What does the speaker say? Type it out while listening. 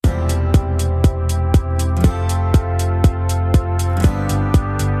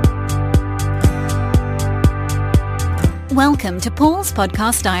Welcome to Paul's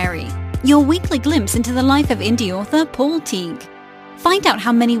Podcast Diary, your weekly glimpse into the life of indie author Paul Teague. Find out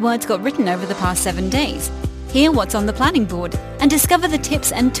how many words got written over the past 7 days, hear what's on the planning board, and discover the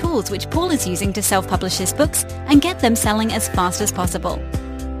tips and tools which Paul is using to self-publish his books and get them selling as fast as possible.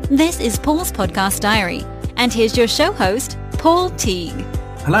 This is Paul's Podcast Diary, and here's your show host, Paul Teague.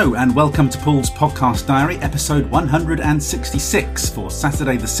 Hello and welcome to Paul's Podcast Diary, episode 166 for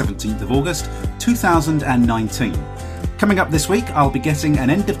Saturday the 17th of August 2019. Coming up this week, I'll be getting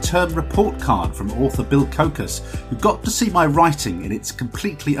an end-of-term report card from author Bill Kokas, who got to see my writing in its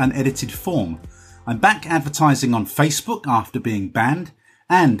completely unedited form. I'm back advertising on Facebook after being banned,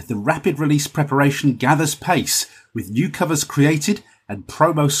 and the rapid release preparation gathers pace, with new covers created and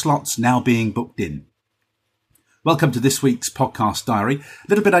promo slots now being booked in. Welcome to this week's Podcast Diary. A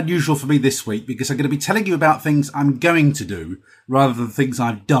little bit unusual for me this week because I'm going to be telling you about things I'm going to do rather than things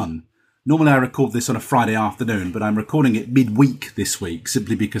I've done. Normally I record this on a Friday afternoon, but I'm recording it midweek this week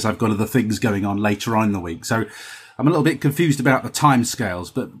simply because I've got other things going on later on in the week. So I'm a little bit confused about the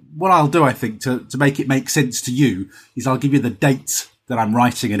timescales, but what I'll do, I think, to make it make sense to you is I'll give you the dates that I'm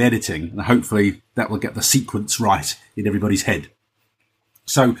writing and editing, and hopefully that will get the sequence right in everybody's head.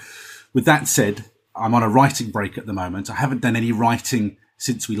 So with that said, I'm on a writing break at the moment. I haven't done any writing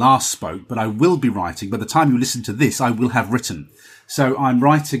since we last spoke, but I will be writing. By the time you listen to this, I will have written. So I'm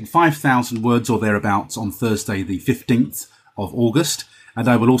writing 5,000 words or thereabouts on Thursday, the 15th of August. And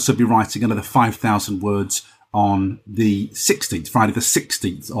I will also be writing another 5,000 words on the 16th, Friday the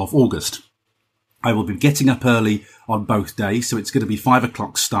 16th of August. I will be getting up early on both days. So it's going to be 5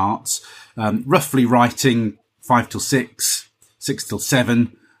 o'clock starts, roughly writing 5 till 6, 6 till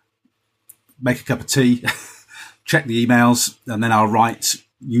 7, make a cup of tea, check the emails, and then I'll write.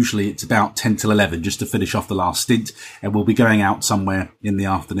 Usually it's about 10 till 11 just to finish off the last stint, and we'll be going out somewhere in the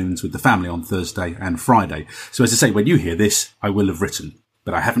afternoons with the family on Thursday and Friday. So as I say, when you hear this, I will have written,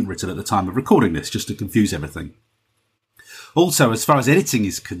 but I haven't written at the time of recording this just to confuse everything. Also, as far as editing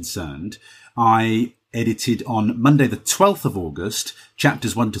is concerned, I edited on Monday the 12th of August,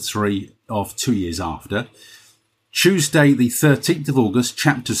 chapters 1 to 3 of 2 Years After. Tuesday, the 13th of August,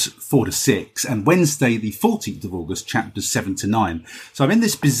 chapters 4 to 6, and Wednesday, the 14th of August, chapters 7 to 9. So I'm in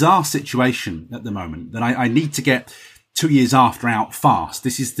this bizarre situation at the moment that I need to get 2 Years After out fast.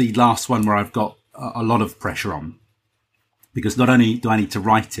 This is the last one where I've got a lot of pressure on, because not only do I need to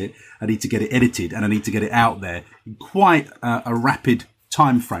write it, I need to get it edited and I need to get it out there in quite a rapid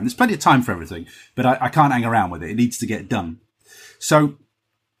time frame. There's plenty of time for everything, but I can't hang around with it. It needs to get done. So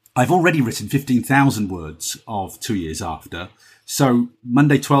I've already written 15,000 words of 2 Years After. So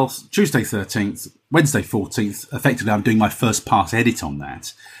Monday 12th, Tuesday 13th, Wednesday 14th, effectively I'm doing my first pass edit on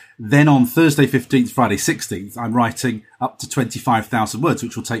that. Then on Thursday 15th, Friday 16th, I'm writing up to 25,000 words,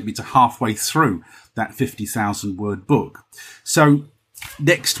 which will take me to halfway through that 50,000 word book. So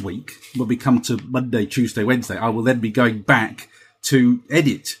next week, when we come to Monday, Tuesday, Wednesday, I will then be going back to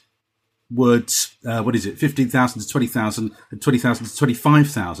edit words, 15,000 to 20,000 and 20,000 to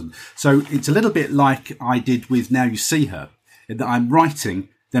 25,000. So it's a little bit like I did with Now You See Her, in that I'm writing,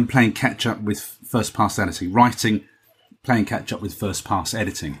 then playing catch up with first pass editing, writing, playing catch up with first pass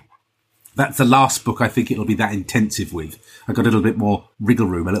editing. That's the last book I think it'll be that intensive with. I've got a little bit more wriggle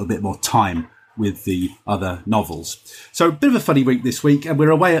room, a little bit more time with the other novels. So a bit of a funny week this week, and we're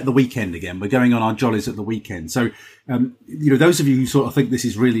away at the weekend again. We're going on our jollies at the weekend. So, those of you who sort of think this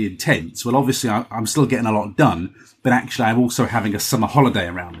is really intense, well, obviously I'm still getting a lot done, but actually I'm also having a summer holiday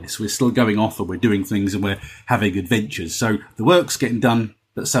around this. We're still going off and we're doing things and we're having adventures. So the work's getting done,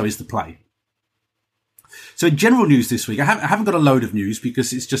 but so is the play. So in general news this week, I haven't got a load of news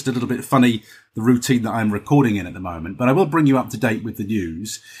because it's just a little bit funny, the routine that I'm recording in at the moment, but I will bring you up to date with the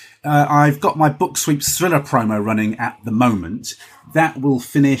news. I've got my Book Sweeps thriller promo running at the moment. That will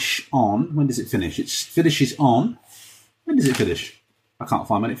finish on, when does it finish? When does it finish? I can't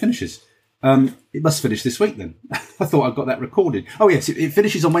find when it finishes. It must finish this week then. I thought I'd got that recorded. Oh yes, it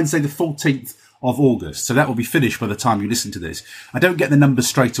finishes on Wednesday the 14th of August. So that will be finished by the time you listen to this. I don't get the numbers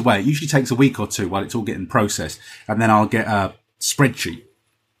straight away. It usually takes a week or two while it's all getting processed. And then I'll get a spreadsheet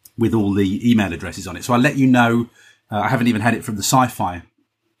with all the email addresses on it. So I'll let you know. I haven't even had it from the Sci-Fi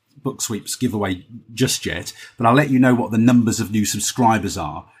Book Sweeps giveaway just yet, but I'll let you know what the numbers of new subscribers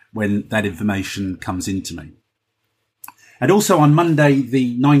are when that information comes into me. And also on Monday,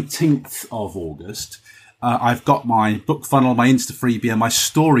 the 19th of August, I've got my book funnel, my Insta freebie and my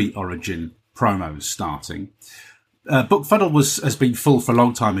Story Origin promos starting. Book funnel has been full for a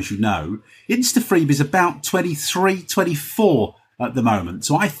long time, as you know. Insta freebie is about 23, 24 at the moment.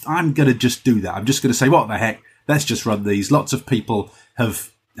 So I'm going to just do that. I'm just going to say, what the heck? Let's just run these. Lots of people have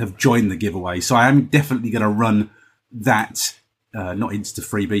joined the giveaway. So I am definitely going to run that, not Insta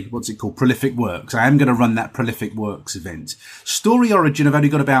Freebie, what's it called? Prolific Works. I am going to run that Prolific Works event. Story Origin, I've only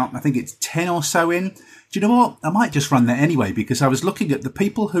got about, I think it's 10 or so in. Do you know what? I might just run that anyway, because I was looking at the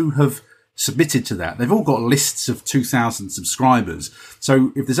people who have submitted to that. They've all got lists of 2,000 subscribers.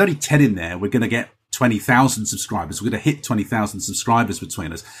 So if there's only 10 in there, we're going to get 20,000 subscribers. We're going to hit 20,000 subscribers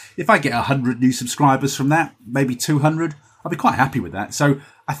between us. If I get 100 new subscribers from that, maybe 200, I'll be quite happy with that. So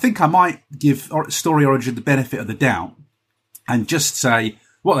I think I might give Story Origin the benefit of the doubt and just say,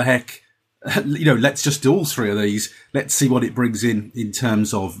 what the heck, let's just do all three of these. Let's see what it brings in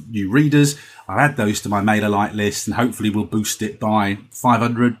terms of new readers. I'll add those to my MailerLite list, and hopefully we'll boost it by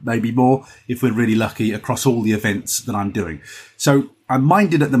 500, maybe more, if we're really lucky, across all the events that I'm doing. So I'm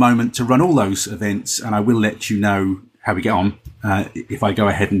minded at the moment to run all those events, and I will let you know how we get on if I go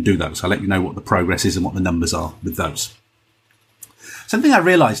ahead and do those. I'll let you know what the progress is and what the numbers are with those. Something I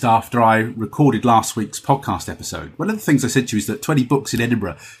realised after I recorded last week's podcast episode, one of the things I said to you is that 20 Books in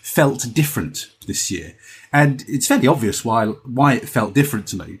Edinburgh felt different this year. And it's fairly obvious why it felt different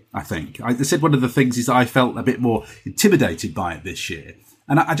to me, I think. I said one of the things is that I felt a bit more intimidated by it this year.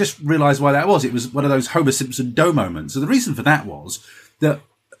 And I just realised why that was. It was one of those Homer Simpson Doe moments. So the reason for that was that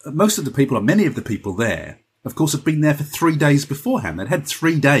most of the people, or many of the people there, of course, have been there for 3 days beforehand. They'd had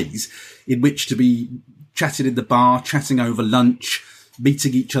 3 days in which to be chatting in the bar, chatting over lunch,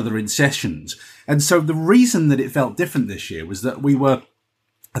 meeting each other in sessions. And so the reason that it felt different this year was that we were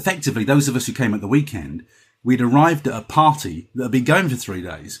effectively, those of us who came at the weekend, we'd arrived at a party that had been going for 3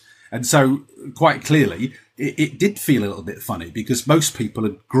 days. And so quite clearly, it did feel a little bit funny because most people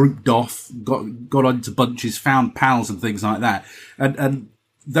had grouped off, got onto bunches, found pals and things like that. And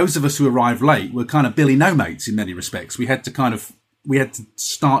those of us who arrived late were kind of Billy No Mates in many respects. We had to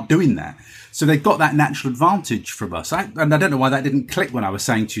start doing that. So they got that natural advantage from us. And I don't know why that didn't click when I was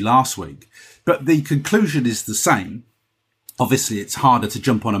saying to you last week. But the conclusion is the same. Obviously, it's harder to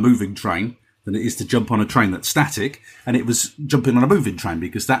jump on a moving train than it is to jump on a train that's static. And it was jumping on a moving train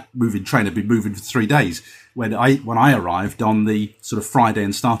because that moving train had been moving for 3 days when I arrived on the sort of Friday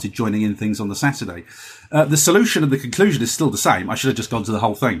and started joining in things on the Saturday. The solution and the conclusion is still the same. I should have just gone to the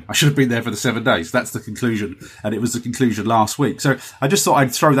whole thing. I should have been there for the 7 days. That's the conclusion. And it was the conclusion last week. So I just thought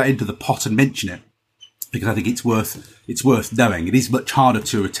I'd throw that into the pot and mention it because I think it's worth knowing. It is much harder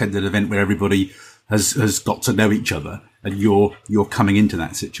to attend an event where everybody has got to know each other and you're coming into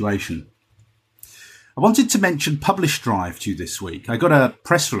that situation. I wanted to mention Publish Drive to you this week. I got a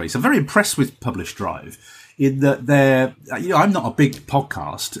press release. I'm very impressed with Publish Drive in that they're, I'm not a big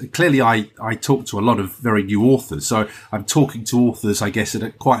podcast. Clearly, I talk to a lot of very new authors. So I'm talking to authors, I guess,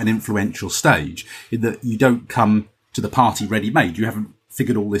 at quite an influential stage in that you don't come to the party ready-made. You haven't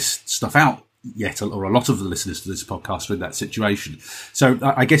figured all this stuff out yet, or a lot of the listeners to this podcast are in that situation. So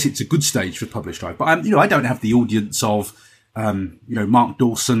I guess it's a good stage for Publish Drive. But, I don't have the audience of, Mark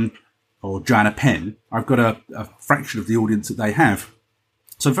Dawson or Joanna Penn. I've got a fraction of the audience that they have.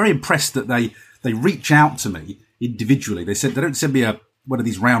 So I'm very impressed that they reach out to me individually. They said they don't send me one of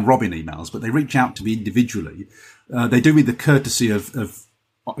these round robin emails, but they reach out to me individually. They do me the courtesy of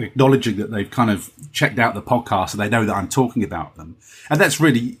acknowledging that they've kind of checked out the podcast and they know that I'm talking about them. And that's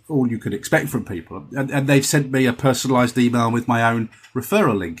really all you could expect from people. And they've sent me a personalised email with my own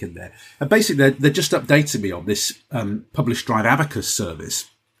referral link in there. And basically they're just updating me on this Publish Drive Abacus service,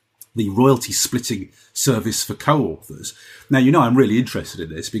 the royalty splitting service for co-authors. Now, I'm really interested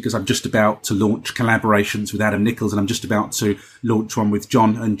in this because I'm just about to launch collaborations with Adam Nichols and I'm just about to launch one with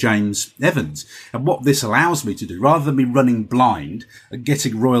John and James Evans. And what this allows me to do, rather than me running blind and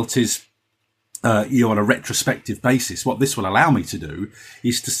getting royalties on a retrospective basis, what this will allow me to do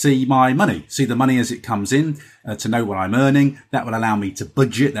is to see my money, see the money as it comes in, to know what I'm earning. That will allow me to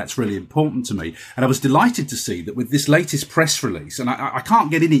budget. That's really important to me. And I was delighted to see that with this latest press release, and I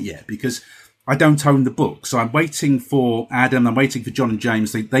can't get in it yet because I don't own the book. So I'm waiting for Adam. I'm waiting for John and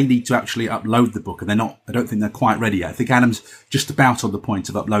James. They need to actually upload the book and I don't think they're quite ready yet. I think Adam's just about on the point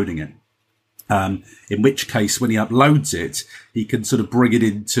of uploading it. In which case, when he uploads it, he can sort of bring it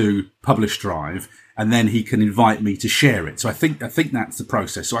into Publish Drive and then he can invite me to share it. So I think that's the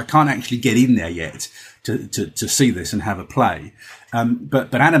process. So I can't actually get in there yet to see this and have a play.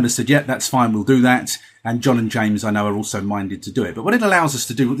 But Adam has said, yeah, that's fine. We'll do that. And John and James, I know, are also minded to do it. But what it allows us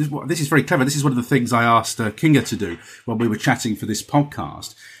to do, this is very clever. This is one of the things I asked Kinga to do when we were chatting for this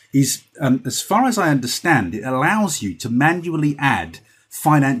podcast is, as far as I understand, it allows you to manually add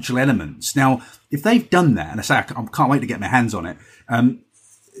financial elements. Now, if they've done that, and I say I can't wait to get my hands on it,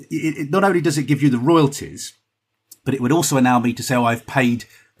 it not only does it give you the royalties, but it would also allow me to say, I've spent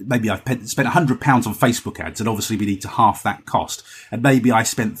 £100 on Facebook ads, and obviously we need to half that cost. And maybe I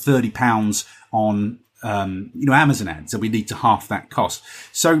spent £30 on Amazon ads, and we need to half that cost.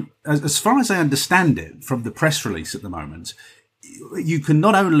 So as far as I understand it from the press release at the moment, you can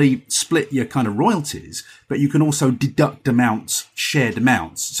not only split your kind of royalties, but you can also deduct amounts, shared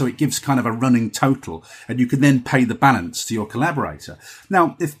amounts. So it gives kind of a running total, and you can then pay the balance to your collaborator.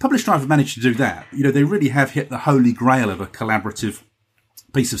 Now, if Publish Drive have managed to do that, they really have hit the holy grail of a collaborative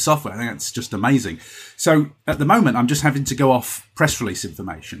piece of software. I think that's just amazing. So at the moment, I'm just having to go off press release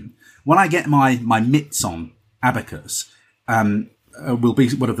information. When I get my mitts on Abacus, will be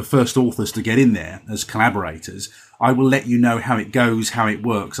one of the first authors to get in there as collaborators. I will let you know how it goes, how it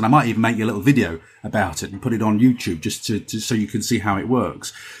works, and I might even make a little video about it and put it on YouTube just to so you can see how it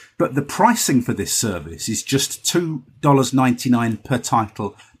works. But the pricing for this service is just $2.99 per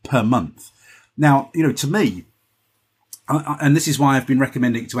title per month. Now, to me, and this is why I've been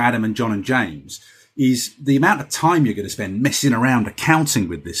recommending it to Adam and John and James, is the amount of time you're going to spend messing around accounting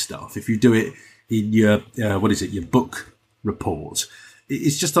with this stuff. If you do it in your, your book report,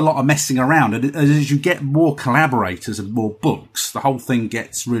 it's just a lot of messing around. And as you get more collaborators and more books, the whole thing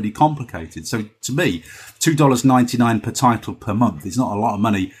gets really complicated. So to me, $2.99 per title per month is not a lot of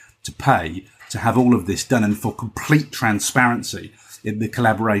money to pay to have all of this done and for complete transparency in the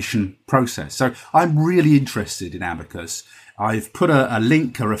collaboration process. So I'm really interested in Abacus. I've put a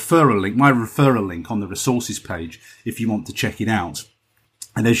referral link, my referral link on the resources page if you want to check it out.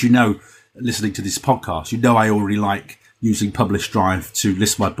 And as you know, listening to this podcast, I already like using Publish Drive to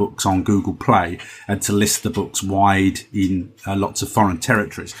list my books on Google Play and to list the books wide in lots of foreign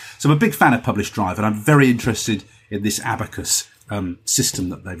territories. So I'm a big fan of Publish Drive, and I'm very interested in this Abacus system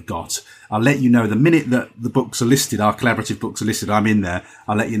that they've got. I'll let you know the minute that the books are listed, our collaborative books are listed, I'm in there.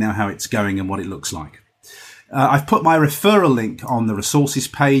 I'll let you know how it's going and what it looks like. I've put my referral link on the resources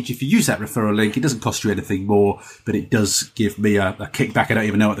page. If you use that referral link, it doesn't cost you anything more, but it does give me a kickback. I don't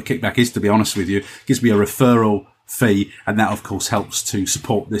even know what the kickback is, to be honest with you. It gives me a referral fee, and that, of course, helps to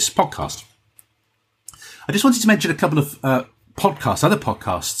support this podcast. I just wanted to mention a couple of other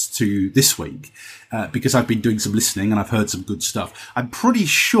podcasts to this week, because I've been doing some listening and I've heard some good stuff. I'm pretty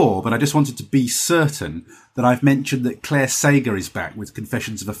sure, but I just wanted to be certain that I've mentioned that Claire Sager is back with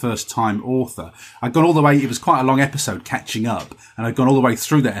Confessions of a First-Time Author. I've gone all the way, it was quite a long episode catching up, and I've gone all the way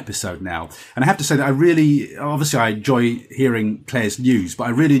through that episode now. And I have to say that I enjoy hearing Claire's news, but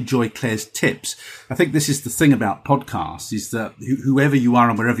I really enjoy Claire's tips. I think this is the thing about podcasts, is that whoever you are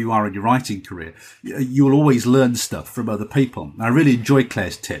and wherever you are in your writing career, you will always learn stuff from other people. And I really enjoy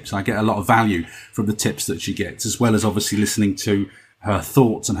Claire's tips. I get a lot of value from the tips that she gets, as well as obviously listening to her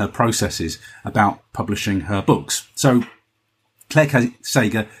thoughts and her processes about publishing her books. So Claire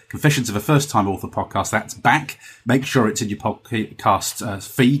Sager, Confessions of a First-Time Author podcast, that's back. Make sure it's in your podcast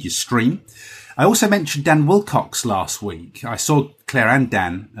feed, your stream. I also mentioned Dan Wilcox last week. I saw Claire and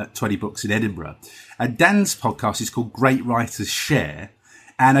Dan at 20 Books in Edinburgh. And Dan's podcast is called Great Writers Share.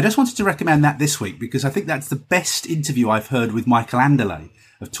 And I just wanted to recommend that this week because I think that's the best interview I've heard with Michael Anderle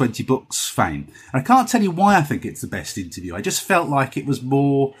of 20 Books fame. And I can't tell you why I think it's the best interview. I just felt like it was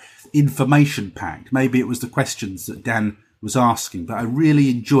more information packed. Maybe it was the questions that Dan was asking, but I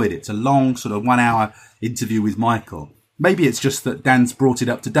really enjoyed it. It's a long sort of 1 hour interview with Michael. Maybe it's just that Dan's brought it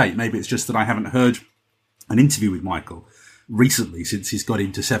up to date. Maybe it's just that I haven't heard an interview with Michael recently since he's got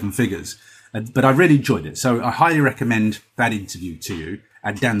into seven figures. But I really enjoyed it. So I highly recommend that interview to you,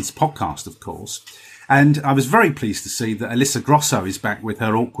 and Dan's podcast, of course. And I was very pleased to see that Alyssa Grosso is back with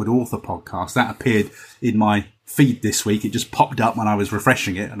her Awkward Author podcast. That appeared in my feed this week. It just popped up when I was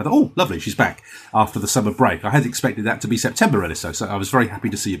refreshing it. And I thought, oh, lovely, she's back after the summer break. I had expected that to be September, Alyssa, so I was very happy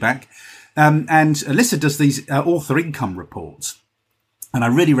to see you back. And Alyssa does these author income reports. And I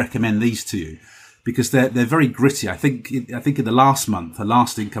really recommend these to you because they're very gritty. I think in the last month, her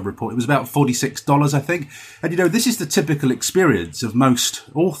last income report, it was about $46, I think. And, this is the typical experience of most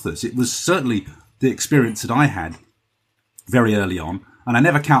authors. It was certainly the experience that I had very early on, and I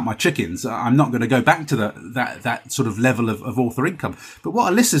never count my chickens. I'm not going to go back to that sort of level of author income. But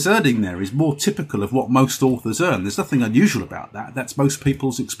what Alyssa's earning there is more typical of what most authors earn. There's nothing unusual about that. That's most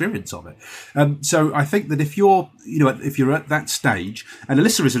people's experience of it. So I think that if you're at that stage, and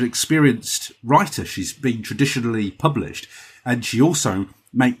Alyssa is an experienced writer, she's been traditionally published, and she also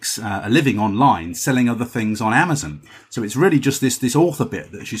makes a living online selling other things on Amazon. So it's really just this author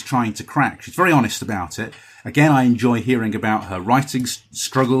bit that she's trying to crack. She's very honest about it. Again, I enjoy hearing about her writing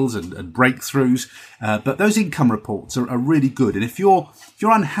struggles and breakthroughs. But those income reports are really good. And if you're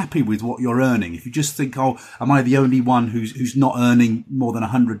unhappy with what you're earning, if you just think, oh, am I the only one who's not earning more than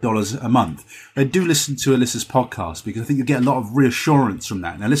 $100 a month? Then do listen to Alyssa's podcast because I think you'll get a lot of reassurance from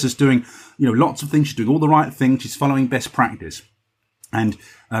that. And Alyssa's doing, lots of things. She's doing all the right things. She's following best practice. And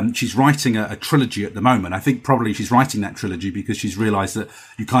she's writing a trilogy at the moment. I think probably she's writing that trilogy because she's realised that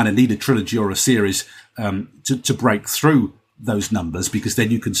you kind of need a trilogy or a series to break through those numbers, because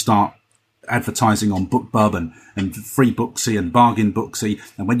then you can start advertising on BookBub and Free Booksy and Bargain Booksy.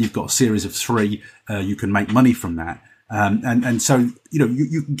 And when you've got a series of 3, you can make money from that. And so,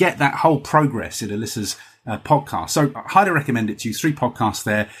 you can get that whole progress in Alyssa's podcast. So I highly recommend it to you. 3 podcasts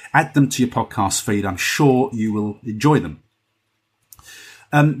there. Add them to your podcast feed. I'm sure you will enjoy them.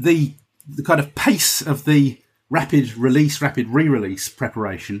 The kind of pace of the rapid re-release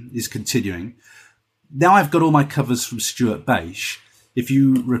preparation is continuing. Now I've got all my covers from Stuart Bache. If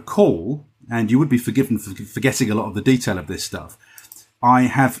you recall, and you would be forgiven for forgetting a lot of the detail of this stuff, I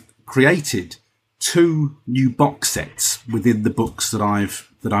have created 2 new box sets within the books that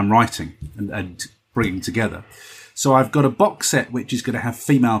I'm writing and bringing together. So I've got a box set which is going to have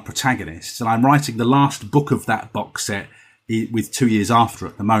female protagonists, and I'm writing the last book of that box set with 2 years after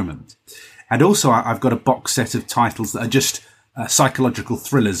at the moment. And also I've got a box set of titles that are just psychological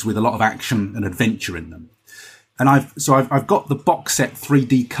thrillers with a lot of action and adventure in them. And I've got the box set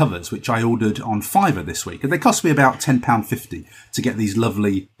 3D covers, which I ordered on Fiverr this week, and they cost me about £10.50 to get these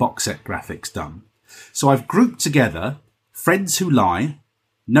lovely box set graphics done. So I've grouped together Friends Who Lie,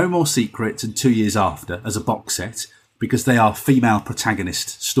 No More Secrets, and 2 Years After as a box set, because they are female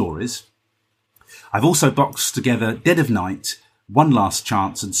protagonist stories. I've also boxed together Dead of Night, One Last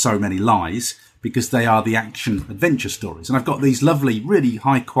Chance, and So Many Lies, because they are the action adventure stories. And I've got these lovely, really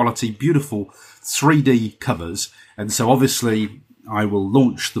high quality, beautiful 3D covers. And so obviously I will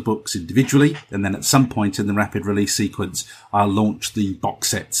launch the books individually, and then at some point in the rapid release sequence, I'll launch the box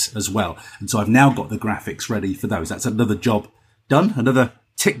sets as well. And so I've now got the graphics ready for those. That's another job done, another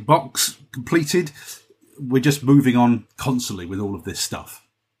tick box completed. We're just moving on constantly with all of this stuff.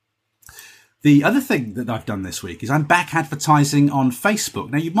 The other thing that I've done this week is I'm back advertising on Facebook.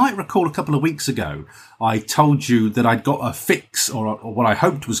 Now, you might recall a couple of weeks ago, I told you that I'd got a fix, or what I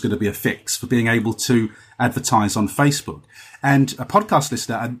hoped was going to be a fix, for being able to advertise on Facebook. And a podcast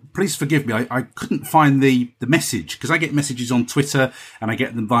listener, and please forgive me, I couldn't find the message, because I get messages on Twitter, and I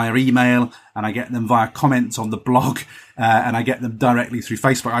get them via email, and I get them via comments on the blog, and I get them directly through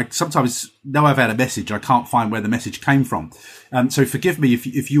Facebook. I sometimes know I've had a message, I can't find where the message came from. So forgive me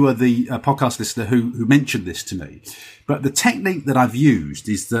if you are the podcast listener who mentioned this to me. But the technique that I've used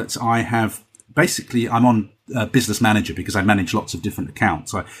is that I'm on Business Manager, because I manage lots of different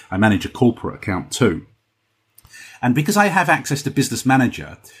accounts. I manage a corporate account too. And because I have access to Business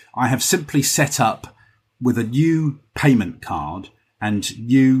Manager, I have simply set up with a new payment card and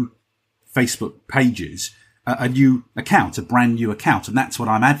new Facebook pages, a new account, a brand new account. And that's what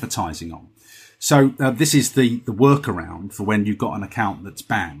I'm advertising on. So this is the workaround for when you've got an account that's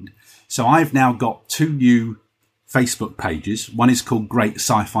banned. So I've now got 2 new Facebook pages. One is called Great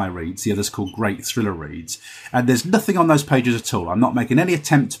Sci-Fi Reads. The other's called Great Thriller Reads. And there's nothing on those pages at all. I'm not making any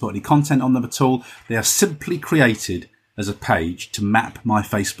attempt to put any content on them at all. They are simply created as a page to map my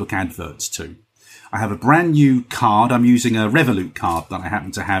Facebook adverts to. I have a brand new card. I'm using a Revolut card that I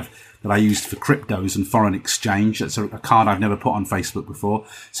happen to have that I used for cryptos and foreign exchange. That's a card I've never put on Facebook before.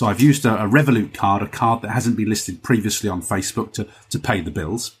 So I've used a Revolut card, a card that hasn't been listed previously on Facebook to pay the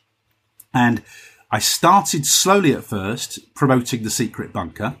bills. And I started slowly at first promoting The Secret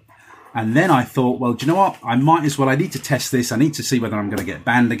Bunker. And then I thought, well, do you know what? I need to test this. I need to see whether I'm going to get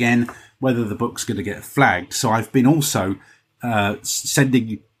banned again, whether the book's going to get flagged. So I've been also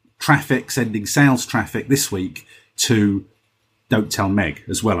sending sales traffic this week to Don't Tell Meg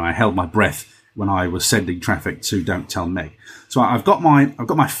as well. And I held my breath when I was sending traffic to Don't Tell Meg. So I've got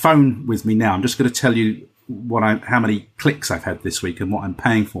my phone with me now. I'm just going to tell you how many clicks I've had this week and what I'm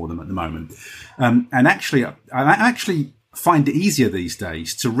paying for them at the moment. And actually, I actually find it easier these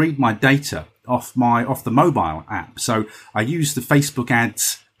days to read my data off the mobile app. So I use the Facebook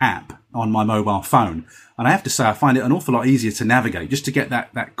Ads app on my mobile phone. And I have to say, I find it an awful lot easier to navigate, just to get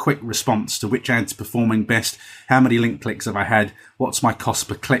that quick response to which ad's performing best, how many link clicks have I had, what's my cost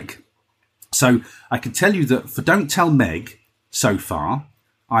per click. So I can tell you that for Don't Tell Meg so far,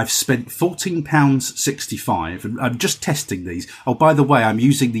 I've spent £14.65, and I'm just testing these. Oh, by the way, I'm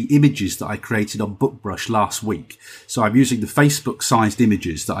using the images that I created on BookBrush last week. So I'm using the Facebook-sized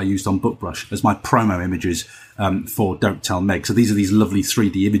images that I used on BookBrush as my promo images for Don't Tell Meg. So these are these lovely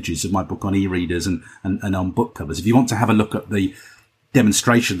 3D images of my book on e-readers and on book covers. If you want to have a look at the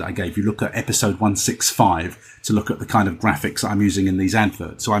demonstration that I gave you, look at episode 165 to look at the kind of graphics that I'm using in these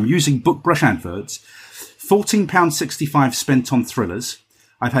adverts. So I'm using BookBrush adverts, £14.65 spent on thrillers.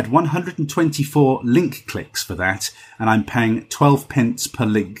 I've had 124 link clicks for that, and I'm paying 12 pence per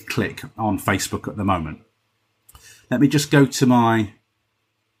link click on Facebook at the moment. Let me just go to my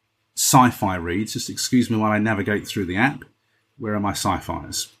sci-fi reads. Just excuse me while I navigate through the app. Where are my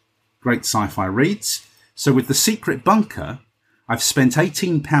sci-fis? Great sci-fi reads. So with The Secret Bunker, I've spent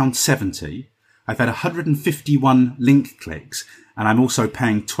 £18.70. I've had 151 link clicks, and I'm also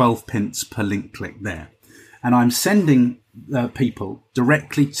paying 12 pence per link click there. And I'm sending people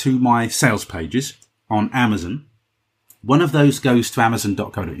directly to my sales pages on Amazon. One of those goes to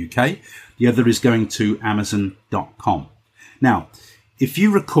amazon.co.uk. The other is going to amazon.com. Now, if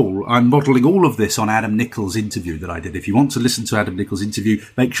you recall, I'm modelling all of this on Adam Nichols' interview that I did. If you want to listen to Adam Nichols' interview,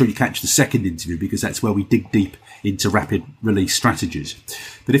 make sure you catch the second interview, because that's where we dig deep into rapid release strategies.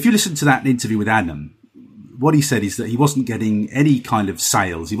 But if you listen to that interview with Adam, what he said is that he wasn't getting any kind of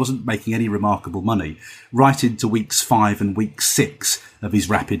sales. He wasn't making any remarkable money right into weeks 5 and week 6 of his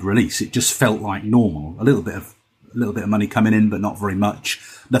rapid release. It just felt like normal. A little bit of money coming in, but not very much.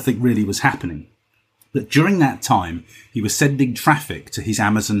 Nothing really was happening. But during that time, he was sending traffic to his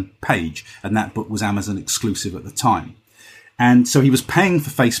Amazon page, and that book was Amazon exclusive at the time. And so he was paying for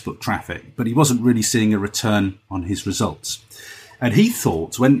Facebook traffic, but he wasn't really seeing a return on his results. And he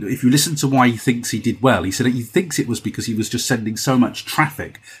thought, if you listen to why he thinks he did well, he said he thinks it was because he was just sending so much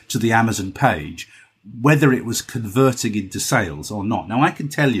traffic to the Amazon page, whether it was converting into sales or not. Now, I can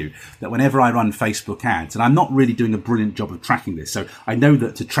tell you that whenever I run Facebook ads, and I'm not really doing a brilliant job of tracking this, so I know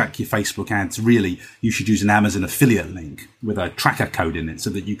that to track your Facebook ads, really, you should use an Amazon affiliate link with a tracker code in it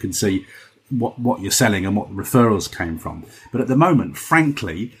so that you can see what you're selling and what referrals came from. But at the moment,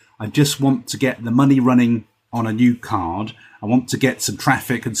 frankly, I just want to get the money running on a new card. I want to get some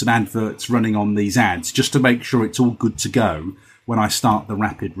traffic and some adverts running on these ads just to make sure it's all good to go when I start the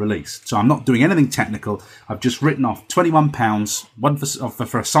rapid release. So I'm not doing anything technical. I've just written off £21, one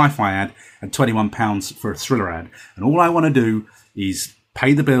for a sci-fi ad and £21 for a thriller ad. And all I want to do is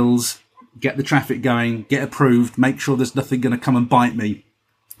pay the bills, get the traffic going, get approved, make sure there's nothing going to come and bite me.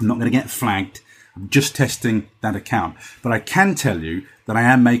 I'm not going to get flagged. I'm just testing that account. But I can tell you that I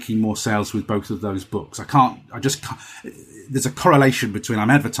am making more sales with both of those books. There's a correlation between I'm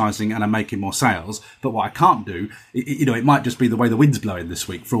advertising and I'm making more sales. But what I can't do, it might just be the way the wind's blowing this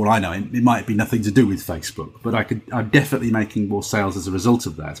week. For all I know, it might be nothing to do with Facebook. But I'm definitely making more sales as a result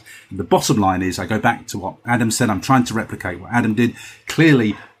of that. And the bottom line is I go back to what Adam said. I'm trying to replicate what Adam did.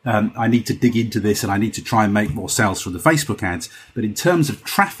 Clearly, I need to dig into this and I need to try and make more sales from the Facebook ads. But in terms of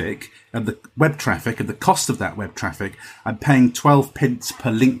traffic and the web traffic and the cost of that web traffic, I'm paying 12 pence per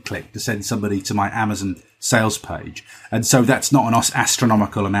link click to send somebody to my Amazon sales page. And so that's not an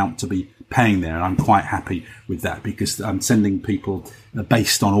astronomical amount to be paying there. And I'm quite happy with that because I'm sending people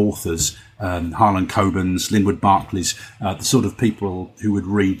based on authors, Harlan Coburn's, Linwood Barclay's, the sort of people who would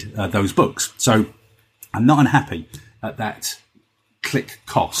read those books. So I'm not unhappy at that click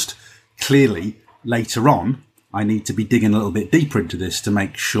cost. Clearly, later on, I need to be digging a little bit deeper into this to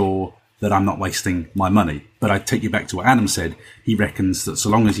make sure that I'm not wasting my money. But I take you back to what Adam said. He reckons that so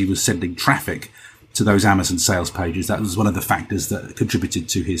long as he was sending traffic to those Amazon sales pages, that was one of the factors that contributed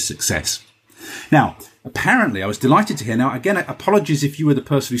to his success. Now, apparently, I was delighted to hear. Now, again, apologies if you were the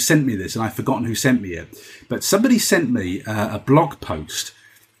person who sent me this and I've forgotten who sent me it. But somebody sent me a blog post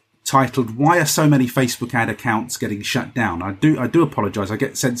titled, "Why are so many Facebook ad accounts getting shut down?" I do apologise. I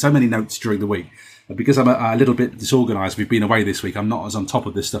get sent so many notes during the week. Because I'm a little bit disorganised, we've been away this week, I'm not as on top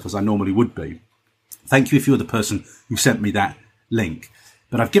of this stuff as I normally would be. Thank you if you're the person who sent me that link.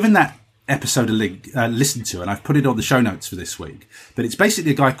 But I've given that episode a link, listen to, and I've put it on the show notes for this week. But it's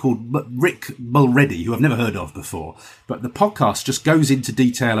basically a guy called Rick Mulready, who I've never heard of before. But the podcast just goes into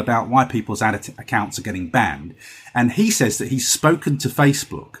detail about why people's ad accounts are getting banned. And he says that he's spoken to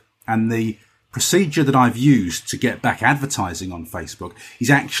Facebook, and the procedure that I've used to get back advertising on Facebook is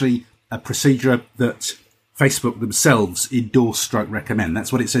actually a procedure that Facebook themselves endorse/recommend.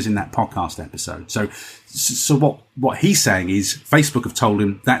 That's what it says in that podcast episode. So what he's saying is Facebook have told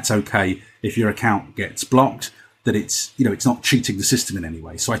him that's okay if your account gets blocked, that it's not cheating the system in any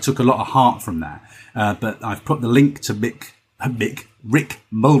way. So I took a lot of heart from that. But I've put the link to Rick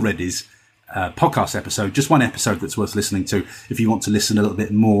Mulready's podcast episode, just one episode that's worth listening to if you want to listen a little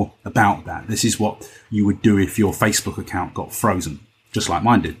bit more about that. This is what you would do if your Facebook account got frozen, just like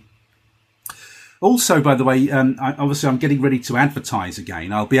mine did. Also, by the way, I'm getting ready to advertise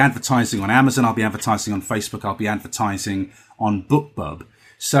again. I'll be advertising on Amazon. I'll be advertising on Facebook. I'll be advertising on BookBub.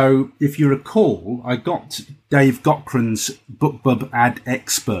 So if you recall, I got Dave Gochran's BookBub Ad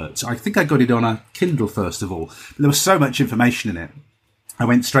Expert. I think I got it on a Kindle first of all. But there was so much information in it. I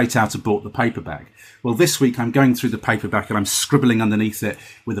went straight out and bought the paperback. Well, this week I'm going through the paperback and I'm scribbling underneath it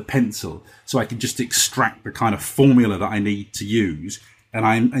with a pencil so I can just extract the kind of formula that I need to use. And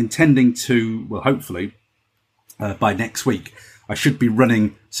I'm intending to, well, hopefully, by next week, I should be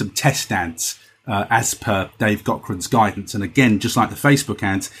running some test ads as per Dave Cochrane's guidance. And again, just like the Facebook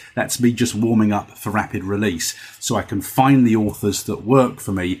ads, that's me just warming up for rapid release. So I can find the authors that work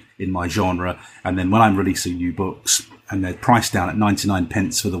for me in my genre. And then when I'm releasing new books and they're priced down at 99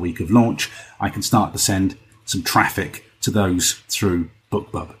 pence for the week of launch, I can start to send some traffic to those through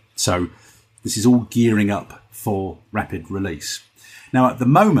BookBub. So this is all gearing up for rapid release. Now, at the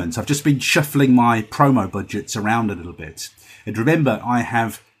moment, I've just been shuffling my promo budgets around a little bit. And remember, I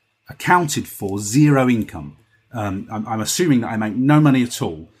have accounted for zero income. I'm assuming that I make no money at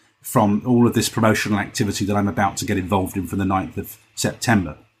all from all of this promotional activity that I'm about to get involved in from the 9th of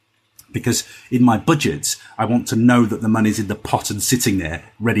September. Because in my budgets, I want to know that the money's in the pot and sitting there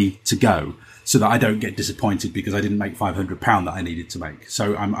ready to go so that I don't get disappointed because I didn't make £500 that I needed to make.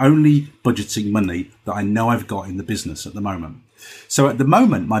 So I'm only budgeting money that I know I've got in the business at the moment. So at the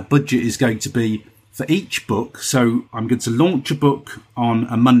moment, my budget is going to be for each book. So I'm going to launch a book on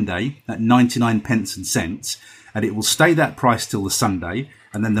a Monday at 99 pence and cents, and it will stay that price till the Sunday.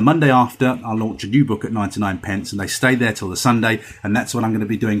 And then the Monday after, I'll launch a new book at 99 pence, and they stay there till the Sunday. And that's what I'm going to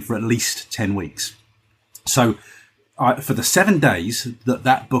be doing for at least 10 weeks. So for the 7 days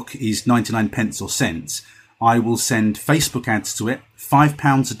that book is 99 pence or cents, I will send Facebook ads to it,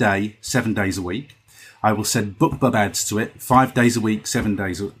 £5 a day, 7 days a week. I will send BookBub ads to it, 5 days a week, 7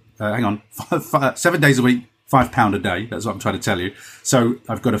 days. 7 days a week, £5 a day. That's what I'm trying to tell you. So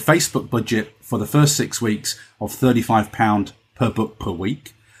I've got a Facebook budget for the first 6 weeks of £35 per book per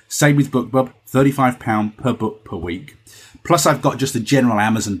week. Same with BookBub, £35 per book per week. Plus I've got just a general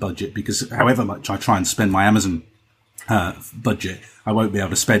Amazon budget because however much I try and spend my Amazon budget, I won't be able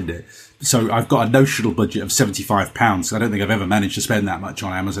to spend it. So I've got a notional budget of £75. I don't think I've ever managed to spend that much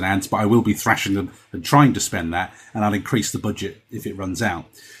on Amazon ads, but I will be thrashing them and trying to spend that, and I'll increase the budget if it runs out.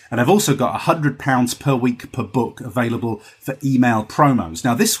 And I've also got £100 per week per book available for email promos.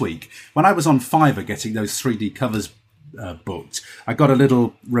 Now this week, when I was on Fiverr getting those 3D covers booked, I got a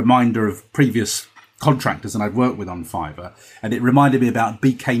little reminder of previous contractors that I've worked with on Fiverr, and it reminded me about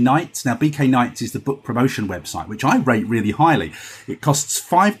BK Nights. Now, BK Nights is the book promotion website, which I rate really highly. It costs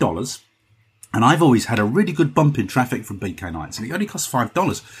 $5, and I've always had a really good bump in traffic from BK Nights, and it only costs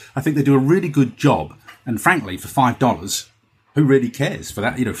 $5. I think they do a really good job, and frankly, for $5, who really cares for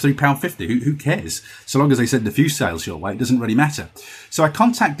that? £3.50, who cares? So long as they send a few sales your way, it doesn't really matter. So I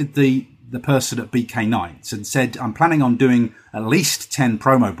contacted the person at BK Nights and said, I'm planning on doing at least 10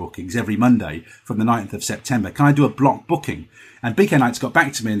 promo bookings every Monday from the 9th of September. Can I do a block booking? And BK Nights got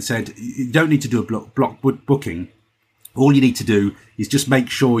back to me and said, you don't need to do a block booking. All you need to do is just make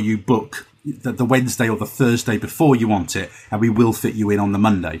sure you book the Wednesday or the Thursday before you want it, and we will fit you in on the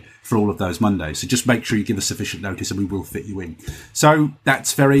Monday for all of those Mondays. So just make sure you give us sufficient notice and we will fit you in. So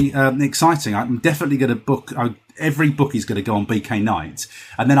that's very exciting. I'm definitely going to book, every book is going to go on BK Nights,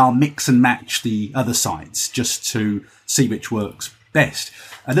 and then I'll mix and match the other sites just to see which works best.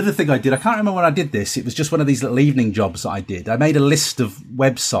 Another thing I did, I can't remember when I did this, it was just one of these little evening jobs that I did. I made a list of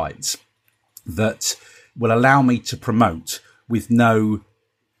websites that will allow me to promote with no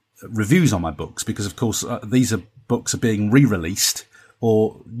reviews on my books, because of course these books are being re-released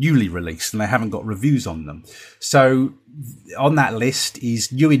or newly released and they haven't got reviews on them. So on that list is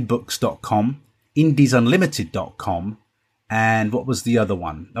newinbooks.com, indiesunlimited.com, and what was the other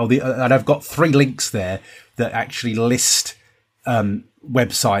one? And I've got 3 links there that actually list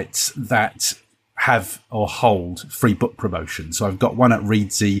websites that have or hold free book promotion. So I've got one at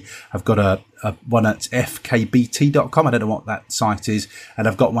Readsy, I've got a one at fkbt.com, I don't know what that site is, and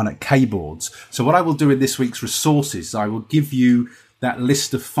I've got one at Kboards. So what I will do in this week's resources, I will give you that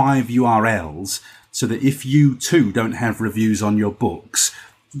list of 5 URLs so that if you too don't have reviews on your books,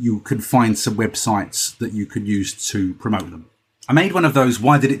 you can find some websites that you can use to promote them. I made one of those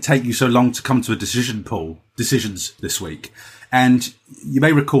 "why did it take you so long to come to a decisions this week?" And you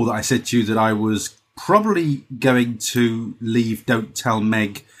may recall that I said to you that I was probably going to leave Don't Tell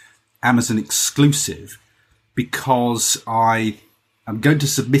Meg Amazon exclusive because I am going to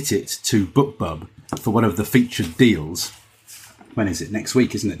submit it to BookBub for one of the featured deals. When is it? Next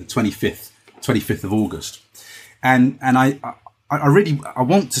week, isn't it? The 25th of August. And I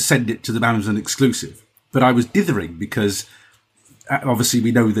want to send it to the Amazon exclusive, but I was dithering because obviously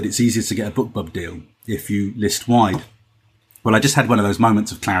we know that it's easier to get a BookBub deal if you list wide. Well, I just had one of those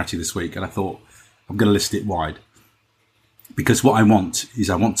moments of clarity this week, and I thought I'm going to list it wide because what I want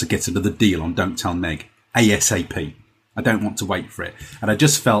to get another deal on Don't Tell Meg ASAP. I don't want to wait for it. And I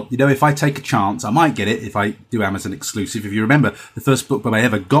just felt, if I take a chance, I might get it if I do Amazon exclusive. If you remember, the first book I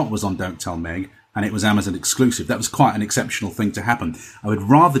ever got was on Don't Tell Meg, and it was Amazon exclusive. That was quite an exceptional thing to happen. I would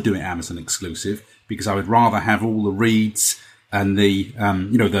rather do it Amazon exclusive because I would rather have all the reads and the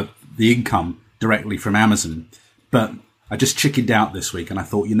the income directly from Amazon. But I just chickened out this week, and I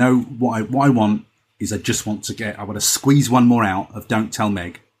thought, what I want is I want to squeeze one more out of Don't Tell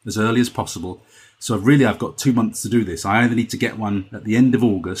Meg as early as possible. So I've got 2 months to do this. I either need to get one at the end of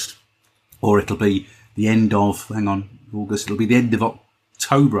August, or it'll be the end of August. It'll be the end of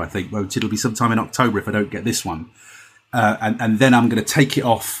October, I think. Well, it'll be sometime in October if I don't get this one. And then I'm going to take it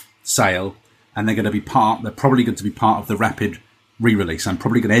off sale, and they're probably going to be part of the rapid re-release. I'm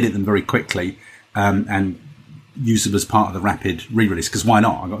probably going to edit them very quickly and use them as part of the rapid re-release, because why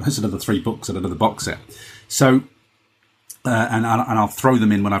not? There's another 3 books and another box set. So, and I'll throw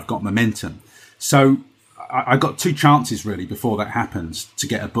them in when I've got momentum. So I got 2 chances really before that happens to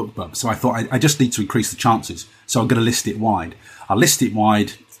get a BookBub. So I thought I just need to increase the chances. So I'm going to list it wide. I'll list it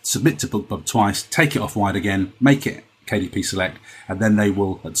wide, submit to BookBub twice, take it off wide again, make it KDP Select, and then they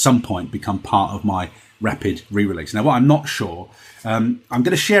will at some point become part of my rapid re-release. Now, what I'm not sure, I'm going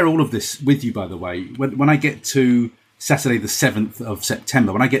to share all of this with you, by the way, when I get to Saturday the 7th of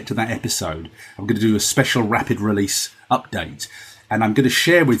September, when I get to that episode, I'm going to do a special rapid release update. And I'm going to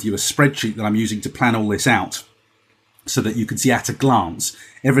share with you a spreadsheet that I'm using to plan all this out so that you can see at a glance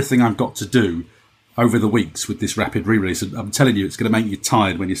everything I've got to do over the weeks with this rapid re-release. I'm telling you, it's going to make you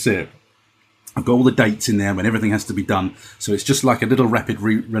tired when you see it. I've got all the dates in there when everything has to be done. So it's just like a little rapid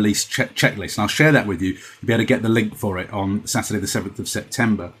release checklist. And I'll share that with you. You'll be able to get the link for it on Saturday the 7th of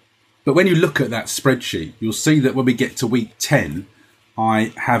September. But when you look at that spreadsheet, you'll see that when we get to week 10,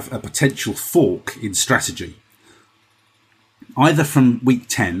 I have a potential fork in strategy. Either from week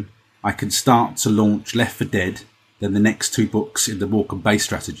 10, I can start to launch Left 4 Dead, then the next 2 books in the Morecambe Bay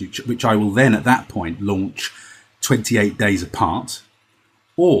strategy, which I will then at that point launch 28 days apart.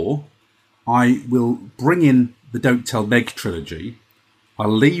 Or I will bring in the Don't Tell Meg trilogy,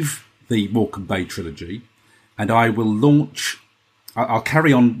 I'll leave the Morecambe Bay trilogy, and I'll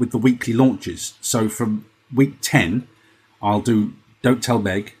carry on with the weekly launches. So from week 10, I'll do Don't Tell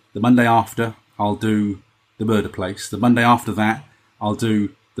Meg. The Monday after, I'll do The Murder Place. The Monday after that, I'll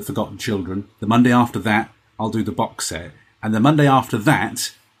do The Forgotten Children. The Monday after that, I'll do the box set. And the Monday after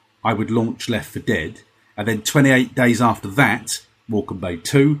that, I would launch Left 4 Dead. And then 28 days after that, Morecambe Bay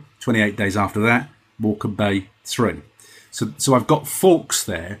 2. 28 days after that, Morecambe Bay 3. So I've got forks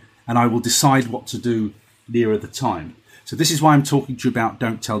there, and I will decide what to do nearer the time. So this is why I'm talking to you about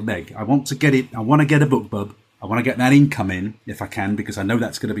Don't Tell Meg. I want to get a BookBub. I want to get that income in, if I can, because I know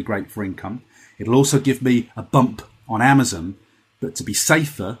that's going to be great for income. It'll also give me a bump on Amazon, but to be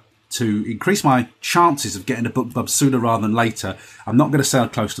safer, to increase my chances of getting a BookBub sooner rather than later, I'm not going to sail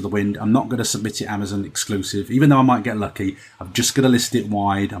close to the wind. I'm not going to submit it Amazon exclusive, even though I might get lucky. I'm just going to list it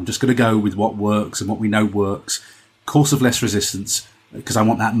wide. I'm just going to go with what works and what we know works. Course of less resistance, because I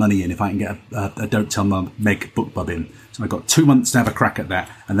want that money in if I can get a Don't Tell Meg BookBub in. So I've got 2 months to have a crack at that,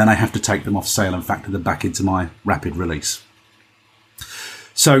 and then I have to take them off sale and factor them back into my rapid release.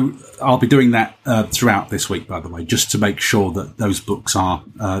 So I'll be doing that throughout this week, by the way, just to make sure that those books are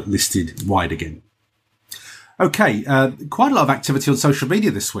listed wide again. Okay, quite a lot of activity on social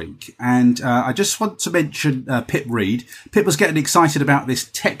media this week. And I just want to mention Pip Reed. Pip was getting excited about this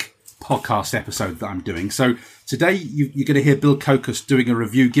tech podcast episode that I'm doing. So today you're going to hear Bill Kokus doing a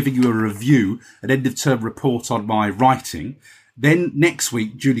review, giving you a review, an end-of-term report on my writing. Then next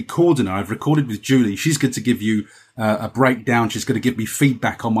week, Julie Cordiner, I've recorded with Julie. She's going to give you a breakdown. She's going to give me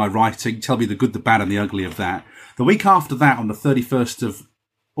feedback on my writing, tell me the good, the bad, and the ugly of that. The week after that, on the 31st of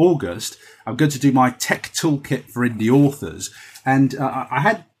August, I'm going to do my tech toolkit for indie authors. And I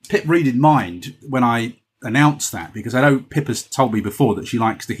had Pip Reed in mind when I announced that, because I know Pip has told me before that she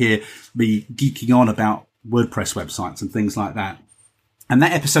likes to hear me geeking on about WordPress websites and things like that. And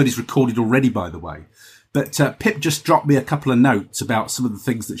that episode is recorded already, by the way. But Pip just dropped me a couple of notes about some of the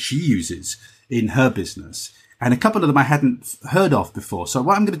things that she uses in her business. And a couple of them I hadn't heard of before. So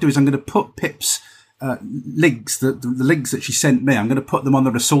what I'm going to do is I'm going to put Pip's links, the links that she sent me, I'm going to put them on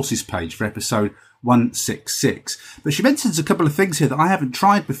the resources page for episode 166. But she mentions a couple of things here that I haven't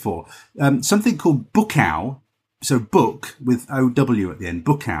tried before. Something called Bookow. So book with OW at the end,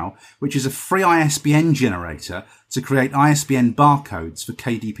 Bookow, which is a free ISBN generator to create ISBN barcodes for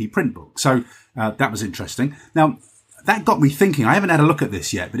KDP print books. So that was interesting. Now, that got me thinking. I haven't had a look at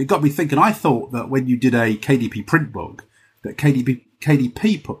this yet, but it got me thinking. I thought that when you did a KDP print book, that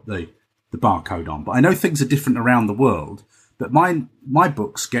KDP put the barcode on. But I know things are different around the world. But my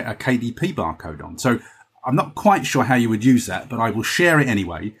books get a KDP barcode on. So I'm not quite sure how you would use that, but I will share it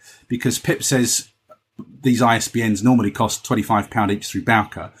anyway, because Pip says these ISBNs normally cost £25 each through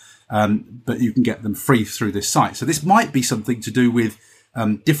Bowker, but you can get them free through this site. So this might be something to do with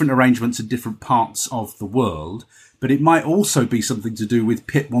different arrangements in different parts of the world. But it might also be something to do with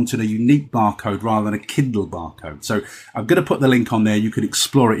Pip wanting a unique barcode rather than a Kindle barcode. So I'm going to put the link on there. You could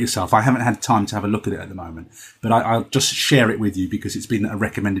explore it yourself. I haven't had time to have a look at it at the moment, but I'll just share it with you because it's been a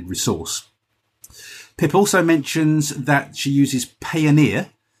recommended resource. Pip also mentions that she uses Payoneer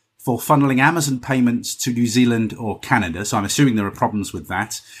for funneling Amazon payments to New Zealand or Canada. So I'm assuming there are problems with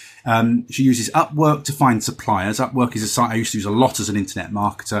that. She uses Upwork to find suppliers. Upwork is a site I used to use a lot as an internet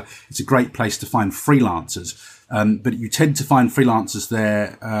marketer. It's a great place to find freelancers. But you tend to find freelancers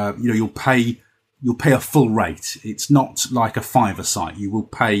there, you'll pay a full rate. It's not like a Fiverr site. You will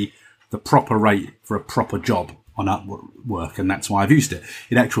pay the proper rate for a proper job on Upwork, and that's why I've used it.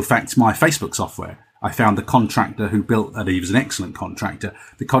 In actual fact, my Facebook software, I found the contractor who built, and he was an excellent contractor,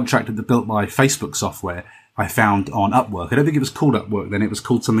 the contractor that built my Facebook software, I found on Upwork. I don't think it was called Upwork then, it was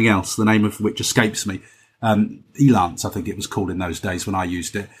called something else, the name of which escapes me. Elance, I think it was called in those days when I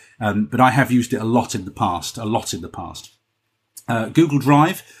used it. But I have used it a lot in the past. Google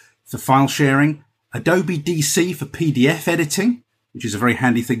Drive for file sharing, Adobe DC for PDF editing, which is a very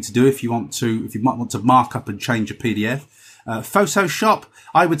handy thing to do if you might want to mark up and change a PDF. Photoshop,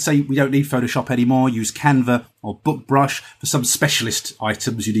 I would say we don't need Photoshop anymore. Use Canva or BookBrush. For some specialist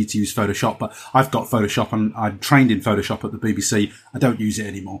items, you need to use Photoshop, but I've got Photoshop and I'm trained in Photoshop at the BBC. I don't use it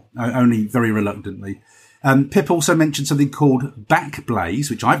anymore, only very reluctantly. Pip also mentioned something called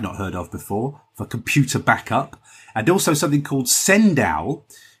Backblaze, which I've not heard of before, for computer backup, and also something called Sendowl,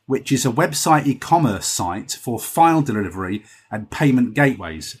 which is a website e-commerce site for file delivery and payment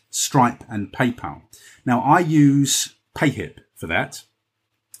gateways, Stripe and PayPal. Now, I use PayHip for that.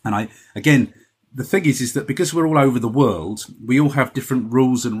 And the thing is that because we're all over the world, we all have different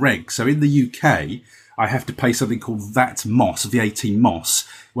rules and regs. So in the UK, I have to pay something called VAT MOS,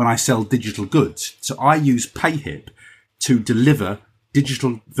 when I sell digital goods. So I use PayHip to deliver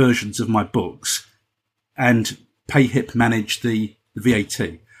digital versions of my books and PayHip manage the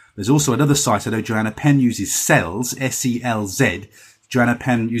VAT. There's also another site I know Joanna Penn uses, Selz, S-E-L-Z. Joanna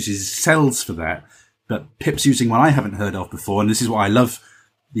Penn uses Selz for that, but Pip's using one I haven't heard of before, and this is why I love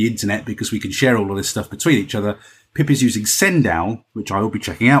the internet, because we can share all of this stuff between each other. Pip is using Sendowl, which I will be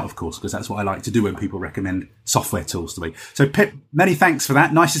checking out, of course, because that's what I like to do when people recommend software tools to me. So Pip, many thanks for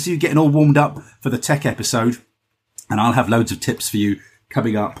that. Nice to see you getting all warmed up for the tech episode. And I'll have loads of tips for you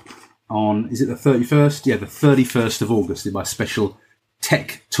coming up on, is it the 31st? Yeah, the 31st of August in my special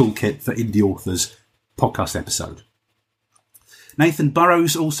Tech Toolkit for Indie Authors podcast episode. Nathan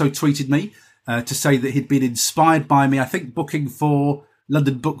Burrows also tweeted me to say that he'd been inspired by me, I think, booking for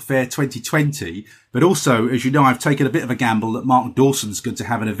London Book Fair 2020, but also, as you know, I've taken a bit of a gamble that Mark Dawson's going to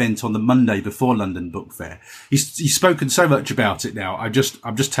have an event on the Monday before London Book Fair. He's spoken so much about it now. I'm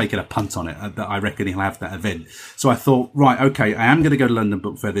just taking a punt on it that I reckon he'll have that event. So I thought, right, okay, I am going to go to London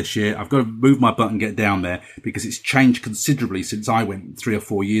Book Fair this year. I've got to move my butt and get down there because it's changed considerably since I went 3 or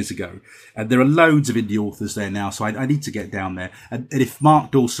 4 years ago. And there are loads of indie authors there now, so I need to get down there. And if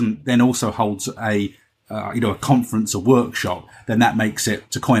Mark Dawson then also holds a conference, a workshop, then that makes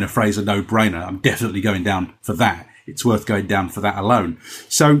it, to coin a phrase, a no-brainer. I'm definitely going down for that. It's worth going down for that alone.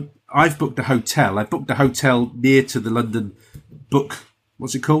 So I've booked a hotel. I've booked a hotel near to the London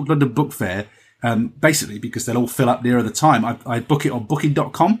London Book Fair, basically because they'll all fill up nearer the time. I book it on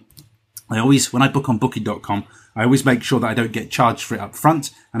booking.com. When I book on booking.com, I always make sure that I don't get charged for it up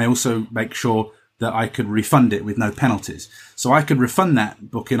front. And I also make sure that I can refund it with no penalties. So I can refund that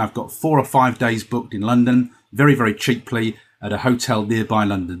booking. I've got 4 or 5 days booked in London, very, very cheaply at a hotel nearby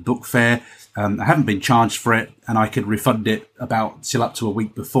London Book Fair. I haven't been charged for it, and I can refund it till up to a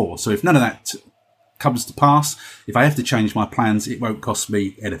week before. So if none of that comes to pass, if I have to change my plans, it won't cost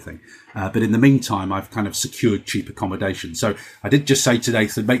me anything. But in the meantime, I've kind of secured cheap accommodation. So I did just say today,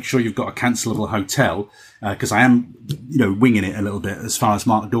 so make sure you've got a cancelable hotel, because I am, winging it a little bit as far as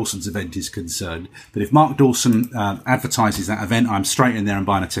Mark Dawson's event is concerned. But if Mark Dawson advertises that event, I'm straight in there and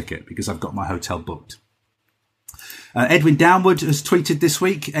buying a ticket because I've got my hotel booked. Edwin Downward has tweeted this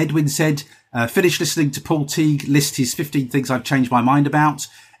week. Edwin said, finished listening to Paul Teague list his 15 things I've changed my mind about.